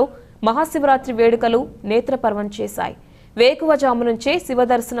క్షేత్రాల్లో మహాశివరాత్రి వేడుకలు నేత్రపర్వం చేశాయి. వేకువజాము నుంచే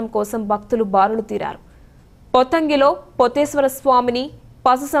శివదర్శనం కోసం భక్తులు బారులు తీరారు. పొత్తంగిలో పొత్తేశ్వర స్వామిని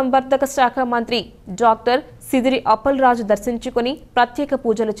పశుసంవర్ధక శాఖ మంత్రి డాక్టర్ సిదిరి అప్పలరాజు దర్శించుకుని ప్రత్యేక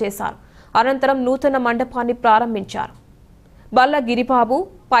పూజలు చేశారు. అనంతరం నూతన మండపాన్ని ప్రారంభించారు. బల్ల గిరిబాబు,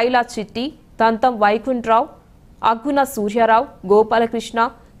 పైలా చిట్టి, దంతం వైకుంఠరావు, అగ్గున సూర్యారావు, గోపాలకృష్ణ,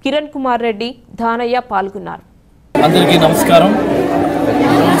 కిరణ్ కుమార్ రెడ్డి, దానయ్య పాల్గొన్నారు. అందరికీ నమస్కారం.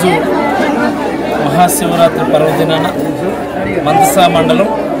 ఈరోజు మహాశివరాత్రి పర్వదినాన మందస మండలం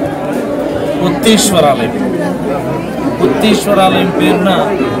ఉత్తీశ్వరాలయం పేరున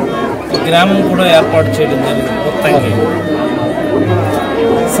గ్రామం కూడా ఏర్పాటు చేయడం జరిగింది. పొత్తంగి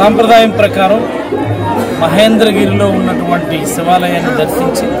సాంప్రదాయం ప్రకారం మహేంద్రగిరిలో ఉన్నటువంటి శివాలయాన్ని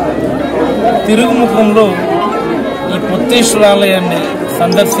దర్శించి తిరుగుముఖంలో ఈ పొత్తేశ్వరాలయాన్ని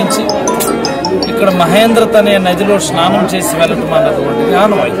సందర్శించి ఇక్కడ మహేంద్రత అనే నదిలో స్నానం చేసి వెళ్ళటం అన్నటువంటి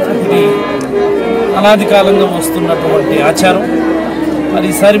ఆనవాయితీ. ఇది అనాది కాలంగా వస్తున్నటువంటి ఆచారం. మరి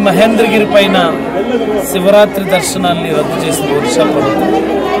ఈసారి మహేంద్రగిరి పైన శివరాత్రి దర్శనాన్ని రద్దు చేసింది ఒడిశా ప్రభుత్వం.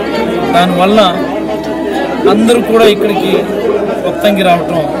 దానివల్ల అందరూ కూడా ఇక్కడికి మొత్తంగా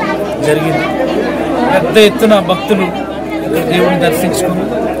రావటం జరిగింది. పెద్ద ఎత్తున భక్తులు దేవుని దర్శించుకుని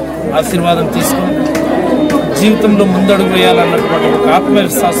ఆశీర్వాదం తీసుకుని జీవితంలో ముందడుగు వేయాలన్నటువంటి ఒక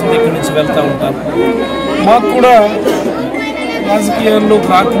ఆత్మవిశ్వాసం దగ్గర నుంచి వెళ్తూ ఉంటారు. మాకు కూడా రాజకీయాల్లోకి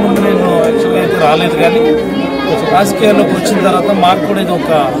రాకముందు నేను యాక్చువల్గా అయితే రాలేదు, కానీ రాజకీయాల్లోకి వచ్చిన తర్వాత మాకు కూడా ఇది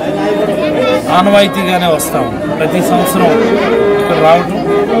ఒక ఆనవాయితీగానే వస్తాము. ప్రతి సంవత్సరం ఇక్కడ రావడం,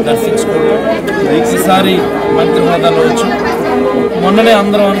 దర్శించుకోవడం. ఈసారి మంత్రి హోదాలో వచ్చి మొన్ననే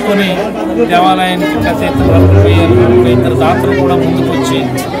అందరం అనుకుని దేవాలయానికి పెద్ద ఎత్తున వర్గం వేయాలి. ఇద్దరు దాతలు కూడా ముందుకు వచ్చి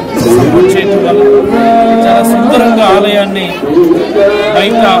సపోర్ట్ చేయడం వల్ల చాలా సుందరంగా ఆలయాన్ని,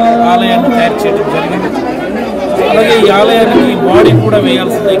 బయట ఆలయాన్ని తయారు చేయడం జరిగింది. అలాగే ఈ ఆలయానికి బాడీ కూడా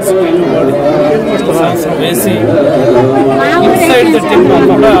వేయాల్సింది, ఎగ్జిక్యూటివ్ బాడీ సంవత్సరం వేసి ఇన్సైడ్ ద టెంపుల్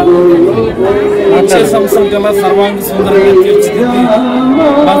కూడా వచ్చే సంవత్సరం కల్లా సర్వాంగ సుందరంగా తీర్చిదిద్ది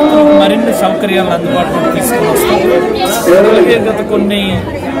భక్తులకు మరిన్ని సౌకర్యాలను అందుబాటులోకి తీసుకుని వస్తాం. అలాగే గత కొన్ని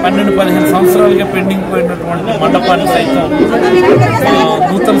 12-15 సంవత్సరాలుగా పెండింగ్ పోయినటువంటి మండపాన్ని సైతం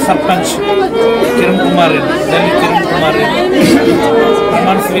నూతన సర్పంచ్ కిరణ్ కుమార్ రెడ్డి, ఢిల్లీ కిరణ్ కుమార్ రెడ్డి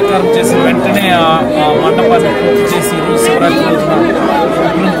ప్రమాణ స్వీకారం చేసిన వెంటనే ఆ మండపాన్ని పూర్తి చేసి ఈరోజు శివరాత్రి రోజున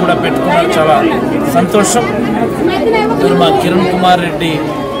కూడా పెట్టుకున్నారు. చాలా సంతోషం. మా కిరణ్ కుమార్ రెడ్డి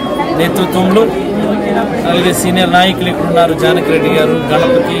నేతృత్వంలో అలాగే సీనియర్ నాయకులు ఇక్కడ ఉన్నారు, జానకి రెడ్డి గారు,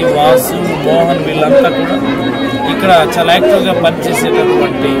 గణపతి, వాసు, మోహన్, వీళ్ళంతా కూడా ఇక్కడ చాలా యాక్టివ్గా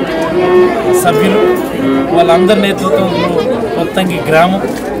పనిచేసేటటువంటి సభ్యులు. వాళ్ళందరి నేతృత్వంలో మొత్తంగా ఈ గ్రామం,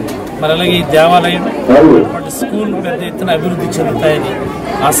 మరి అలాగే ఈ దేవాలయం, స్కూల్ పెద్ద ఎత్తున అభివృద్ధి చెందుతాయని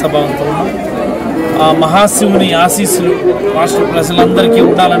ఆశాభావంతో ఉన్నాం. ఆ మహాశివుని ఆశీస్సులు రాష్ట్ర ప్రజలందరికీ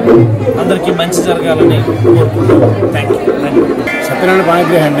ఉండాలని, అందరికీ మంచి జరగాలని కోరుకుంటున్నాం. Thank you. సత్యనారాయణ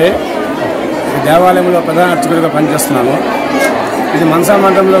పాణిగ్రహి అండి. ఈ దేవాలయంలో ప్రధాన అర్చకుడిగా పనిచేస్తున్నాను. ఇది మనసా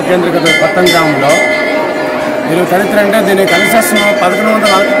మండలంలో కేంద్రీకృత కొత్త గ్రామంలో. దీని చరిత్ర అంటే దీన్ని కన్స్ట్రక్షన్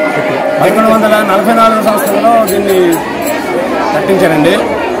 1144 సంవత్సరంలో దీన్ని కట్టించారండి.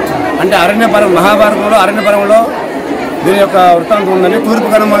 అంటే మహాభారతంలో అరణ్యపర్వంలో దీని యొక్క వృత్తాంతం ఉందండి. తూర్పు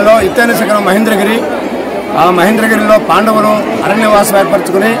కనుమల్లో ఎత్తైన శిఖరం మహేంద్రగిరి. ఆ మహేంద్రగిరిలో పాండవులు అరణ్యవాసం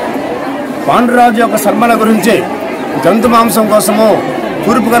ఏర్పరచుకుని పాండురాజు యొక్క శర్మల గురించి జంతు మాంసం కోసము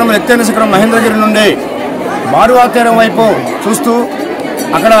తూర్పు కనుమల ఎత్తైన శిఖరం మహేంద్రగిరి నుండి బారువా తీరం వైపు చూస్తూ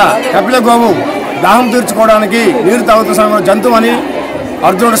అక్కడ కపిల గోవు దాహం తీర్చుకోవడానికి నీరు తాగుతూ సమయంలో జంతువు అని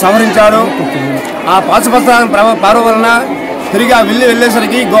అర్జునుడు సంహరించాడు. ఆ పాశుపత్రాన్ని పారవ వలన తిరిగి ఆ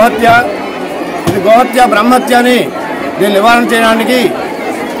వెళ్ళేసరికి గోహత్య బ్రహ్మహత్య అని దీన్ని నివారణ చేయడానికి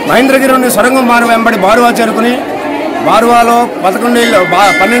మహేంద్రగిరి నుండి సొరంగం బారు వెంబడి బారువా చేరుకుని బారువాలో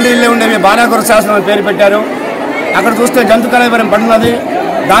 12 ఇళ్ళే ఉండేవి బారాగుర శాసనం అని పేరు పెట్టారు. అక్కడ చూస్తే జంతు కళాపరం పడినది.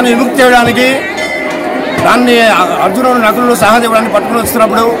 దాన్ని విముక్తి చేయడానికి దాన్ని అర్జునుడు, నకులుడు, సహదేవుడాన్ని పట్టుకుని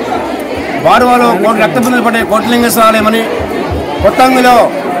వస్తున్నప్పుడు బారువాలో రక్తబిందులు పడే కోటిలింగేశ్వర ఆలయమని, కొత్తంగిలో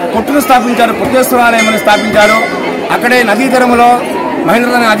పుట్టును స్థాపించారు, పుట్టేశ్వర ఆలయమని స్థాపించారు. అక్కడే నదీ తీరములో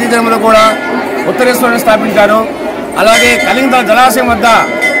మహేంద్ర నదీ తీరములో కూడా ఉత్తరేశ్వరుని స్థాపించారు. అలాగే కలింగ జలాశయం వద్ద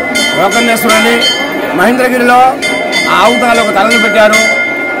గోకర్ణేశ్వరుని, మహేంద్రగిరిలో ఆవుతాలు ఒక తలను పెట్టారు,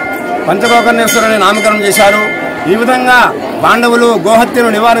 పంచగోకర్ణేశ్వరుని నామకరణం చేశారు. ఈ విధంగా పాండవులు గోహత్యను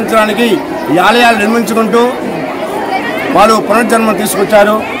నివారించడానికి ఈ ఆలయాలు నిర్మించుకుంటూ వాళ్ళు పునర్జన్మం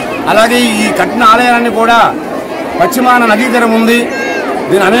తీసుకొచ్చారు. అలాగే ఈ కట్టిన ఆలయాన్ని కూడా పశ్చిమాన నదీ తీరం ఉంది.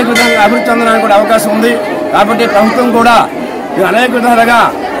 దీన్ని అనేక విధంగా అభివృద్ధి చెందడానికి కూడా అవకాశం ఉంది. కాబట్టి ప్రభుత్వం కూడా దీన్ని అనేక విధాలుగా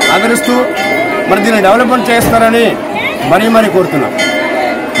ఆదరిస్తూ మరి దీన్ని డెవలప్మెంట్ చేస్తారని మరీ కోరుతున్నాం.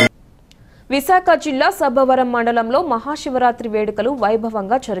 విశాఖ జిల్లా సబ్బవరం మండలంలో మహాశివరాత్రి వేడుకలు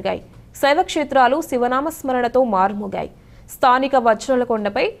వైభవంగా జరిగాయి. శైవక్షేత్రాలు శివనామస్మరణతో మారుమోగాయి. స్థానిక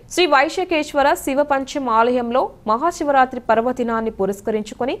వజ్రాలకొండపై శ్రీ వైశకేశ్వర శివ పంచమ ఆలయంలో మహాశివరాత్రి పర్వదినాన్ని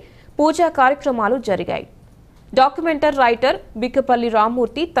పురస్కరించుకుని పూజా కార్యక్రమాలు జరిగాయి. డాక్యుమెంటరీ రైటర్ బిక్కపల్లి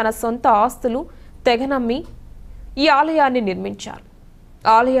రామ్మూర్తి తన సొంత ఆస్తులు తెగనమ్మి ఈ ఆలయాన్ని నిర్మించారు.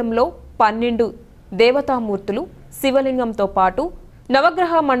 ఆలయంలో 12 దేవతామూర్తులు, శివలింగంతో పాటు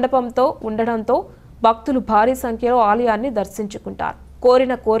నవగ్రహ మండపంతో ఉండడంతో భక్తులు భారీ సంఖ్యలో ఆలయాన్ని దర్శించుకుంటారు.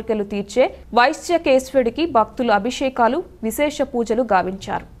 కోరిన కోరికలు తీర్చే వైశ్యకేశ్వరుడికి భక్తులు అభిషేకాలు, విశేష పూజలు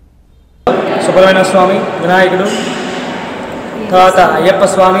గావించారు. సుబ్రహ్మణ్య స్వామి, వినాయకుడు, తర్వాత అయ్యప్ప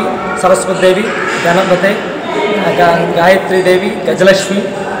స్వామి, సరస్వతిదేవి, గణపతి, గాయత్రీదేవి, గజలక్ష్మి,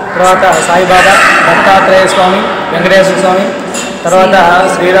 తర్వాత సాయిబాబా, దత్తాత్రేయ స్వామి, వెంకటేశ్వర స్వామి, తర్వాత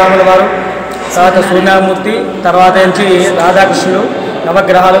శ్రీరాముల వారు, తర్వాత సూర్యమూర్తి, తర్వాత నుంచి రాధాకృష్ణుడు,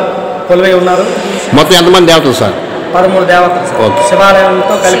 నవగ్రహాలు కొలువై ఉన్నారు. మొత్తం ఎంతమంది దేవతలు సార్? 13 దేవతలు.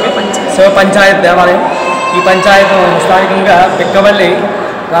 శివాలయంతో కలిపి శివ పంచాయత్ దేవాలయం. ఈ పంచాయతీ స్థానికంగా పిక్కవల్లి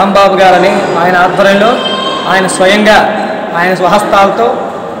రాంబాబు గారని ఆయన ఆధ్వర్యంలో ఆయన స్వయంగా ఆయన స్వహస్తాలతో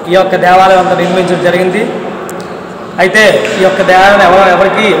ఈ యొక్క దేవాలయం అంతా నిర్మించడం జరిగింది. అయితే ఈ యొక్క దేవాలయం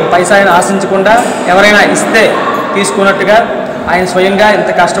ఎవరికి పైసా ఆశించకుండా ఎవరైనా ఇస్తే తీసుకున్నట్టుగా ఆయన స్వయంగా ఇంత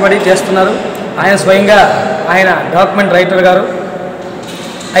కష్టపడి చేస్తున్నారు. ఆయన స్వయంగా ఆయన డాక్యుమెంట్ రైటర్ గారు.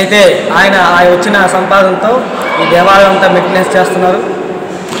 అయితే ఆయన వచ్చిన సంపాదనతో ఈ దేవాలయం అంతా మెయింటెనెన్స్ చేస్తున్నారు.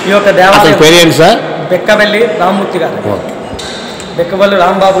 ఈ యొక్క దేవాలయం బెక్కవెల్లి రామ్మూర్తి గారు, బెక్కవల్లి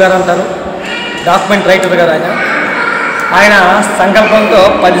రాంబాబు గారు అంటారు, డాక్యుమెంట్ రైటర్ గారు. ఆయన సంకల్పంతో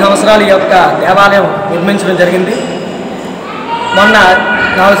 10 సంవత్సరాలు ఈ యొక్క దేవాలయం నిర్మించడం జరిగింది. మొన్న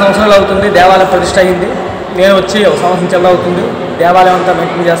 4 సంవత్సరాలు అవుతుంది దేవాలయం ప్రతిష్ట అయింది. నేను వచ్చి 1 సంవత్సరం చిల్లర అవుతుంది. దేవాలయం అంతా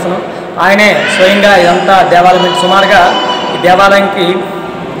మెయింటైన్ చేస్తున్నాం. ఆయనే స్వయంగా ఇదంతా దేవాలయం సుమారుగా ఈ దేవాలయంకి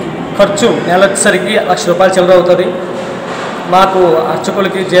ఖర్చు నెల వచ్చేసరికి ₹1,00,000 చిల్లర అవుతుంది. మాకు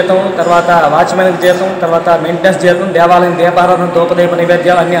అర్చకులకి జీతం, తర్వాత వాచ్మెన్కి జీతం, తర్వాత మెయింటెనెన్స్ జీతం, దేవాలయం దీపారాధన ధూపదీప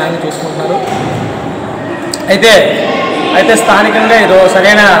నైవేద్యాలు అన్నీ ఆయన చూసుకుంటున్నారు. అయితే స్థానికంగా ఇది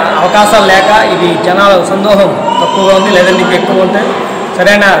సరైన అవకాశాలు లేక ఇది జనాల సందోహం తక్కువగా ఉంది, లేదంటే ఇంకా ఎక్కువ ఉంటే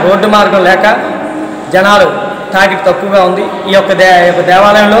సరైన రోడ్డు మార్గం లేక జనాలు తాకిడి తక్కువగా ఉంది. ఈ యొక్క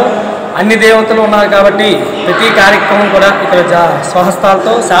దేవాలయంలో అన్ని దేవతలు ఉన్నారు కాబట్టి ప్రతి కార్యక్రమం కూడా ఇక్కడ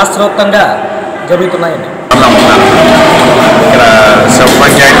స్వహస్తాలతో శాస్త్రోక్తంగా జరుగుతున్నాయండి. ఇక్కడ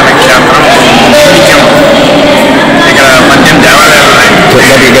సౌపంచాయతీ క్షేత్రం ఇక్కడ 18 దేవాలయాలు ఉన్నాయి.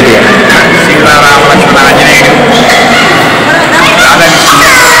 సీతారామ లక్ష్మణ ఆంజనేయుడు, రాధాకృష్ణ,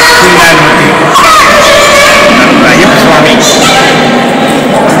 సూర్యనారాయణమూర్తి, అయ్యప్ప స్వామి,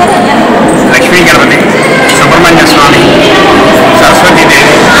 లక్ష్మీ గణపతి, సుబ్రహ్మణ్య స్వామి,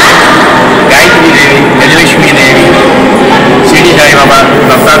 సరస్వతీదేవి, గాయత్రీదేవి, గజలక్ష్మీదేవి, షిరిడి సాయిబాబా,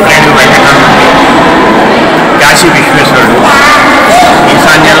 దత్తాత్రేయుడు, వెంకటరమణమూర్తి, కాశీ విశ్వేశ్వరుడు,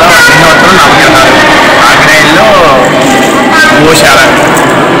 ఈశాన్యంలో అగ్నిహోత్రం, నవగ్రహాలు, ఆగ్నేయంలో గోశాల.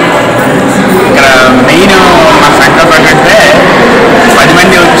 ఇక్కడ మెయిన్ మా సంకల్పం అంటే 10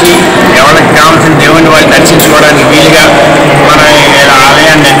 మంది వచ్చి ఎవరికి కావాల్సిన దేవుని వాళ్ళు దర్శించుకోవడానికి వీలుగా మనం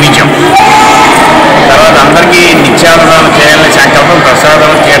ఆలయాన్ని నిర్మించాం. తర్వాత అందరికీ నిత్యావసరాలు చేయాలని సంకల్పం,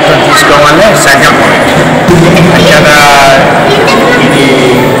 ప్రసాదం తీర్థం తీసుకోవాలని సంకల్పం. అంచేత ఇది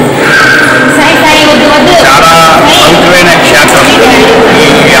చాలా పవిత్రమైన క్షేత్రం. ఈ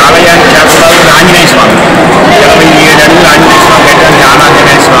ఆలయాన్ని క్షేత్రాలు ఆంజనేయ స్వామి, 27 అడుగులు ఆంజనేయ స్వామి కట్టారు.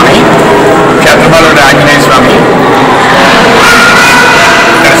 ఆంజనేయ స్వామి, క్షేత్రపాలుడు ఆంజనేయ స్వామి.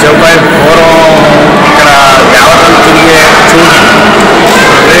 ఇక్కడ శివపాయ పూర్వం ఇక్కడ దేవతలు తిరిగే చోటు,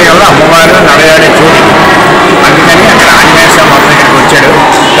 హృదయంలో అమ్మవారు నడయాడే చోటు. అందుకని అక్కడ ఆంజనేయ స్వామి మొత్తం ఇక్కడికి వచ్చాడు.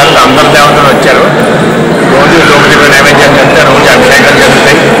 తర్వాత అందరు దేవతలు వచ్చారు. రోజు తొమ్మిది నైవేద్యాలు జరుగుతాయి, రోజు అభిషేకాలు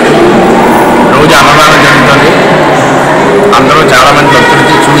జరుగుతాయి, రోజు అన్నదానం జరుగుతుంది. అందరూ చాలామంది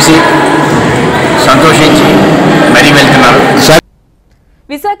భక్తులకి చూసి సంతోషించి మరీ వెళ్తున్నారు.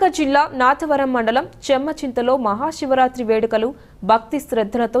 విశాఖ జిల్లా నాథవరం మండలం చెమ్మచింతలో మహాశివరాత్రి వేడుకలు భక్తి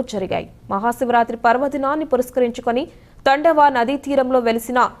శ్రద్ధలతో జరిగాయి. మహాశివరాత్రి పర్వదినాన్ని పురస్కరించుకొని తండవ నదీ తీరంలో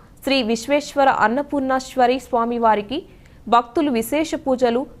వెలిసిన శ్రీ విశ్వేశ్వర అన్నపూర్ణేశ్వరి స్వామివారికి భక్తులు విశేష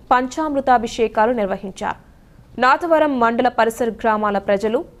పూజలు, పంచామృతాభిషేకాలు నిర్వహించారు. నాథవరం మండల పరిసర గ్రామాల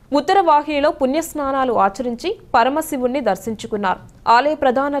ప్రజలు ఉత్తరవాహినిలో పుణ్యస్నానాలు ఆచరించి పరమశివుణ్ణి దర్శించుకున్నారు. ఆలయ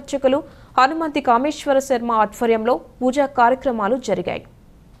ప్రధాన అర్చకులు హనుమంతి కామేశ్వర శర్మ ఆధ్వర్యంలో పూజా కార్యక్రమాలు జరిగాయి.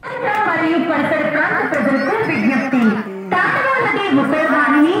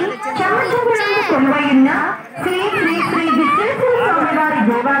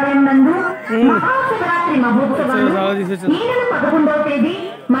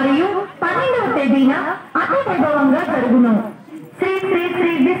 మరియు 12వ తేదీన అతి వైభవంగా జరుగును. శ్రీ శ్రీ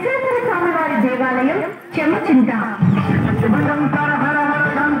శ్రీ విశ్వేశ్వర స్వామి వారి దేవాలయం చెమ్మచింత.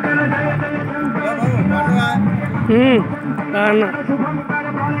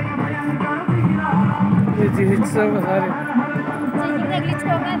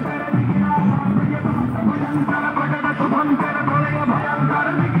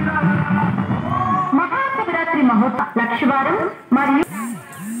 మహాశివరాత్రి మహోత్సవ లక్షవారం మరియు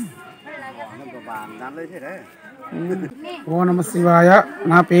ఓ నమ శివాయ.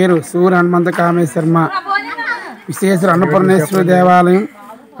 నా పేరు సూర్య హనుమంత కామేశ్వర విశ్వేశ్వర అన్నపూర్ణేశ్వరి దేవాలయం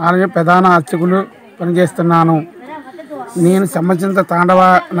ఆలయ ప్రధాన అర్చకులు పనిచేస్తున్నాను. నేను చెమ్మచింత తాండవ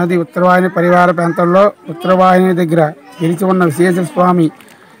నది ఉత్తరవాహిని పరివార ప్రాంతంలో ఉత్తరవాహిని దగ్గర గెలిచి ఉన్న విశ్వేశ్వర స్వామి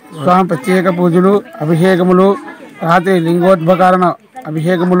ప్రత్యేక పూజలు, అభిషేకములు, రాత్రి లింగోద్భకారణ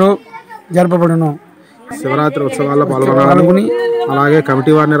అభిషేకములు జరపబడును. శివరాత్రి ఉత్సవాల్లో పాల్గొనాలని, అలాగే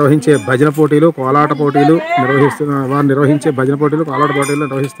కమిటీ వారు నిర్వహించే భజన పోటీలు, కోలాట పోటీలు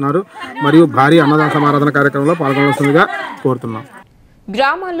నిర్వహిస్తున్నారు. మరియు భారీ అన్నదాన సమారాధన కార్యక్రమంలో పాల్గొనాల్సిందిగా కోరుతున్నాం.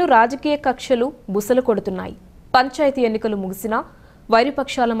 గ్రామాల్లో రాజకీయ కక్షలు బుసలు కొడుతున్నాయి. పంచాయతీ ఎన్నికలు ముగిసినా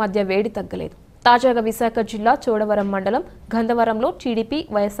వైరుపక్షాల మధ్య వేడి తగ్గలేదు. తాజాగా విశాఖ జిల్లా చోడవరం మండలం గంధవరంలో టీడీపీ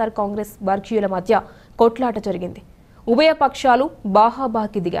వైఎస్ఆర్ కాంగ్రెస్ వర్గీయుల మధ్య కొట్లాట జరిగింది. ఉభయ పక్షాలు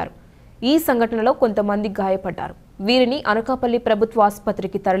బాహాబాకి దిగారు. ఈ సంఘటనలో కొంతమంది గాయపడ్డారు. వీరిని అనకాపల్లి ప్రభుత్వ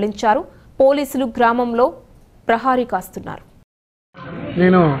ఆసుపత్రికి తరలించారు. పోలీసులు గ్రామంలో ప్రహారీ కాస్తున్నారు.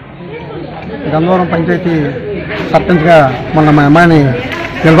 నేను గంధవరం పంచాయతీ సర్పంచ్గా మొన్న మా అమ్మాయిని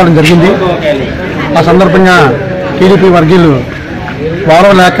నిలబడడం జరిగింది. ఆ సందర్భంగా టీడీపీ వర్గీయులు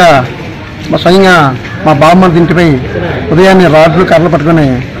వారం లేక స్వయంగా మా బామ్మర్ది ఇంటిపై ఉదయాన్నే రాడ్లు కర్రలు పట్టుకొని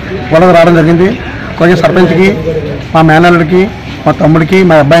గొడవ రావడం జరిగింది. అలాగే సర్పంచ్కి, మా మేనల్లుడికి, మా తమ్ముడికి,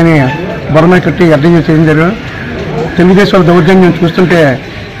 మా అబ్బాయిని బొరమై కట్టి అడ్డం చేయడం జరిగింది. తెలుగుదేశం వాళ్ళ దౌర్జన్యం చూస్తుంటే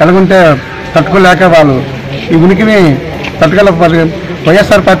ఎలాగుంటే తట్టుకోలేక వాళ్ళు ఈ ఉనికిని తట్టుకోలే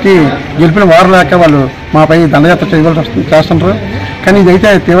వైఎస్ఆర్ పార్టీ గెలిపిన వారం లేక వాళ్ళు మాపై దండయాత్ర చేస్తుంటారు. కానీ ఇదైతే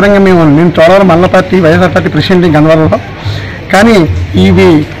తీవ్రంగా నేను చోడవరం మండల పార్టీ వైఎస్ఆర్ పార్టీ ప్రెసిడెంట్ గంధవరంలో. కానీ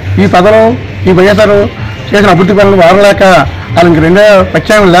ఈ పదలో ఈ వైఎస్ఆర్ చేసిన అభివృద్ధి పనులు వారం లేక వాళ్ళకి రెండో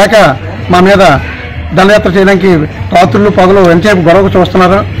పచ్చాయం లేక మా మీద దండయాత్ర చేయడానికి రాత్రులు పగలు ఎంతసేపు గొడవకు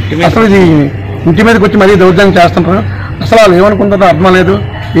చూస్తున్నారు. అసలు ఇది ఇంటి మీదకి వచ్చి మరీ దౌర్జన్యం చేస్తుంటారు. అసలు వాళ్ళు ఏమనుకుంటారో అర్థం లేదు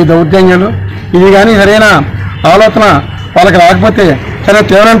ఈ దౌర్జన్యాలు. ఇది కానీ సరైన ఆలోచన వాళ్ళకి రాకపోతే సరైన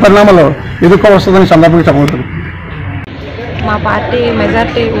తీవ్రమైన పరిణామాలు ఎదుర్కోవస్తుందని సందర్భంగా చెప్పవచ్చు. మా పార్టీ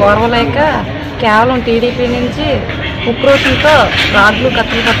మెజార్టీ ఓర్వలేక కేవలం టీడీపీ నుంచి ఉక్రోషంతో రాడ్లు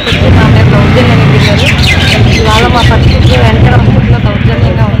కత్తులు పట్టుకొచ్చి మా మీద దౌర్జన్యం దిగారు. ఇవాళ మా పరిస్థితులు వెనక పరిస్థితుల్లో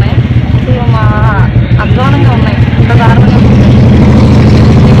దౌర్జన్యంగా ఉన్నాయి. అసలు మా అధ్వానంగా ఉన్నాయి. ఇంత దారుణంగా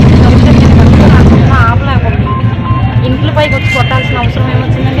దౌర్జన్యం పడితే నాకు ఆపలేకపోతుంది. ఇంట్లో పైకి వచ్చి కొట్టాల్సిన అవసరం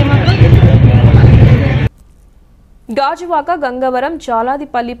ఏమొచ్చిందండి మాకు? గాజువాక గంగవరం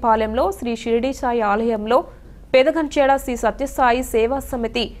జాలాదిపల్లి పాలెంలో శ్రీ షిరిడి సాయి ఆలయంలో పెదగంచేడ శ్రీ సత్యసాయి సేవా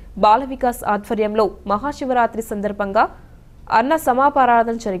సమితి బాల వికాస్ ఆధ్వర్యంలో మహాశివరాత్రి సందర్భంగా అన్న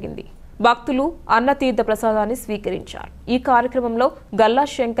సమాపారాధన జరిగింది. భక్తులు అన్నతీర్థ ప్రసాదాన్ని స్వీకరించారు. ఈ కార్యక్రమంలో గల్లా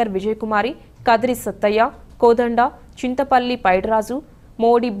శంకర్ విజయకుమారి, కదిరి సత్తయ్య, కోదండ, చింతపల్లి పైడరాజు,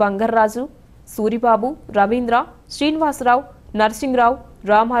 మోడి బంగర్రాజు, సూరిబాబు, రవీంద్ర, శ్రీనివాసరావు, నర్సింగ్రావు,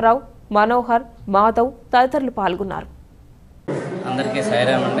 రామారావు, మనోహర్, మాధవ్ తదితరులు పాల్గొన్నారు. అందరికీ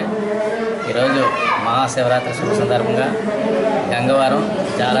సాయిరామ్ అండి. ఈరోజు మహాశివరాత్రి శుభ సందర్భంగా గంగవరం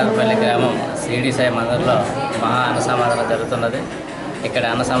జాలారపల్లి గ్రామం షిరిడి సాయి మందిరంలో మహా అన్న సమాధానం జరుగుతున్నది. ఇక్కడ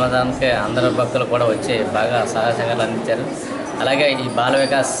అన్న సమాధానానికి అందరు భక్తులు కూడా వచ్చి బాగా సహజంగా అందించారు. అలాగే ఈ బాల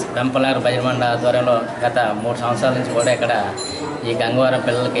వికాస్ వెంపలనగర్ భజన మండలి ఆధ్వర్యంలో గత 3 సంవత్సరాల నుంచి కూడా ఇక్కడ ఈ గంగవరం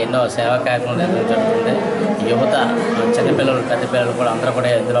పిల్లలకి ఎన్నో సేవా కార్యక్రమాలు నిర్వహించబడుతుంది. యువత, చిన్నపిల్లలు, పెద్ద పిల్లలు కూడా అందరూ కూడా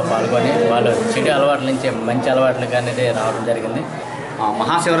ఇందులో పాల్గొని వాళ్ళు చెడు అలవాట్ల నుంచి మంచి అలవాట్లకి అనేది రావడం జరిగింది.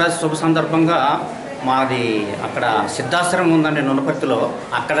 మహాశివరాత్రి శుభ సందర్భంగా మాది అక్కడ సిద్ధాశ్రమం ఉందండి నునపర్తిలో.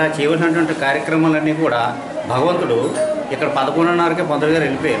 అక్కడ చేయవలసినటువంటి కార్యక్రమాలన్నీ కూడా భగవంతుడు ఇక్కడ 11:30కి పంతులు గారు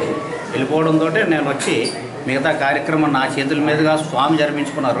వెళ్ళిపోవడంతో నేను వచ్చి మిగతా కార్యక్రమం నా చేతుల మీదుగా స్వామి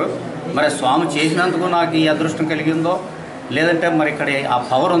జరిపించుకున్నారు. మరి స్వామి చేసినందుకు నాకు ఈ అదృష్టం కలిగిందో లేదంటే మరి ఇక్కడ ఆ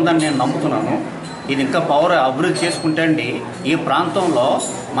పవర్ ఉందని నేను నమ్ముతున్నాను. ఇది ఇంకా పవర్ అభివృద్ధి చేసుకుంటే అండి ఈ ప్రాంతంలో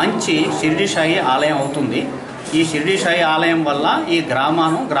మంచి షిరిడి సాయి ఆలయం అవుతుంది. ఈ షిరిడి సాయి ఆలయం వల్ల ఈ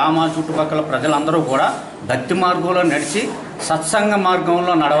గ్రామాల చుట్టుపక్కల ప్రజలందరూ కూడా భక్తి మార్గంలో నడిచి సత్సంగ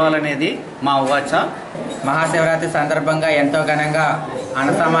మార్గంలో నడవాలనేది మా వాచ. మహాశివరాత్రి సందర్భంగా ఎంతో ఘనంగా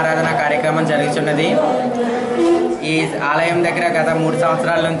అన్నసమారాధన కార్యక్రమం జరుగుతున్నది. ఈ ఆలయం దగ్గర గత 3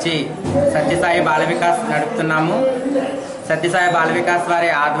 సంవత్సరాల నుంచి సత్యసాయి బాల వికాస్ నడుపుతున్నాము. సత్యసాయి బాల వికాస్ వారి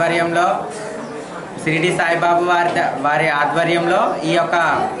ఆధ్వర్యంలో, షిరిడి సాయిబాబు వారి ఆధ్వర్యంలో ఈ యొక్క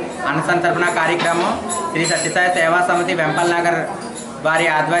అన్నసంతర్పణ కార్యక్రమం శ్రీ సత్యసాయి సేవా సమితి వెంపల్నగర్ వారి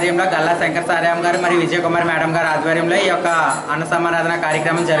ఆధ్వర్యంలో గల్లా శంకర్ సారాం గారు మరియు విజయకుమార్ మేడం గారి ఆధ్వర్యంలో ఈ యొక్క అన్న సమారాధన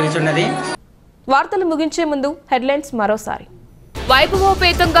కార్యక్రమం జరుగుతున్నది. వార్తలు ముగించే ముందు హెడ్లైన్స్ మరోసారి.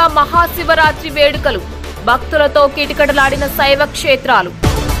 వైభవోపేతంగా మహాశివరాత్రి వేడుకలు, భక్తులతో కిటకిటలాడిన శైవ క్షేత్రాలు.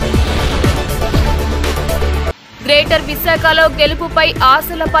 గ్రేటర్ విశాఖలో గెలుపుపై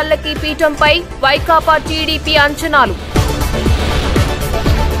ఆశల పల్లకి పీఠంపై వైకాపా టీడీపీ అంచనాలు.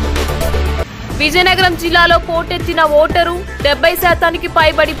 విజయనగరం జిల్లాలో పోటెత్తిన ఓటరు, 70%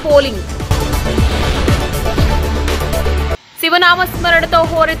 పైబడి పోలింగ్. శివనామస్మరణతో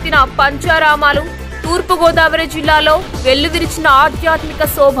హోరెత్తిన పంచారామాలు, తూర్పుగోదావరి జిల్లాలో వెల్లువిరిచిన ఆధ్యాత్మిక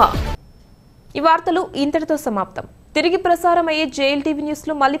శోభ. ఈ వార్తలు ఇంతటితో సమాప్తం. తిరిగి ప్రసారమయ్యే JLTV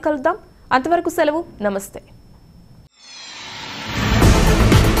న్యూస్లో మళ్ళీ కలుద్దాం. అంతవరకు సెలవు. నమస్తే.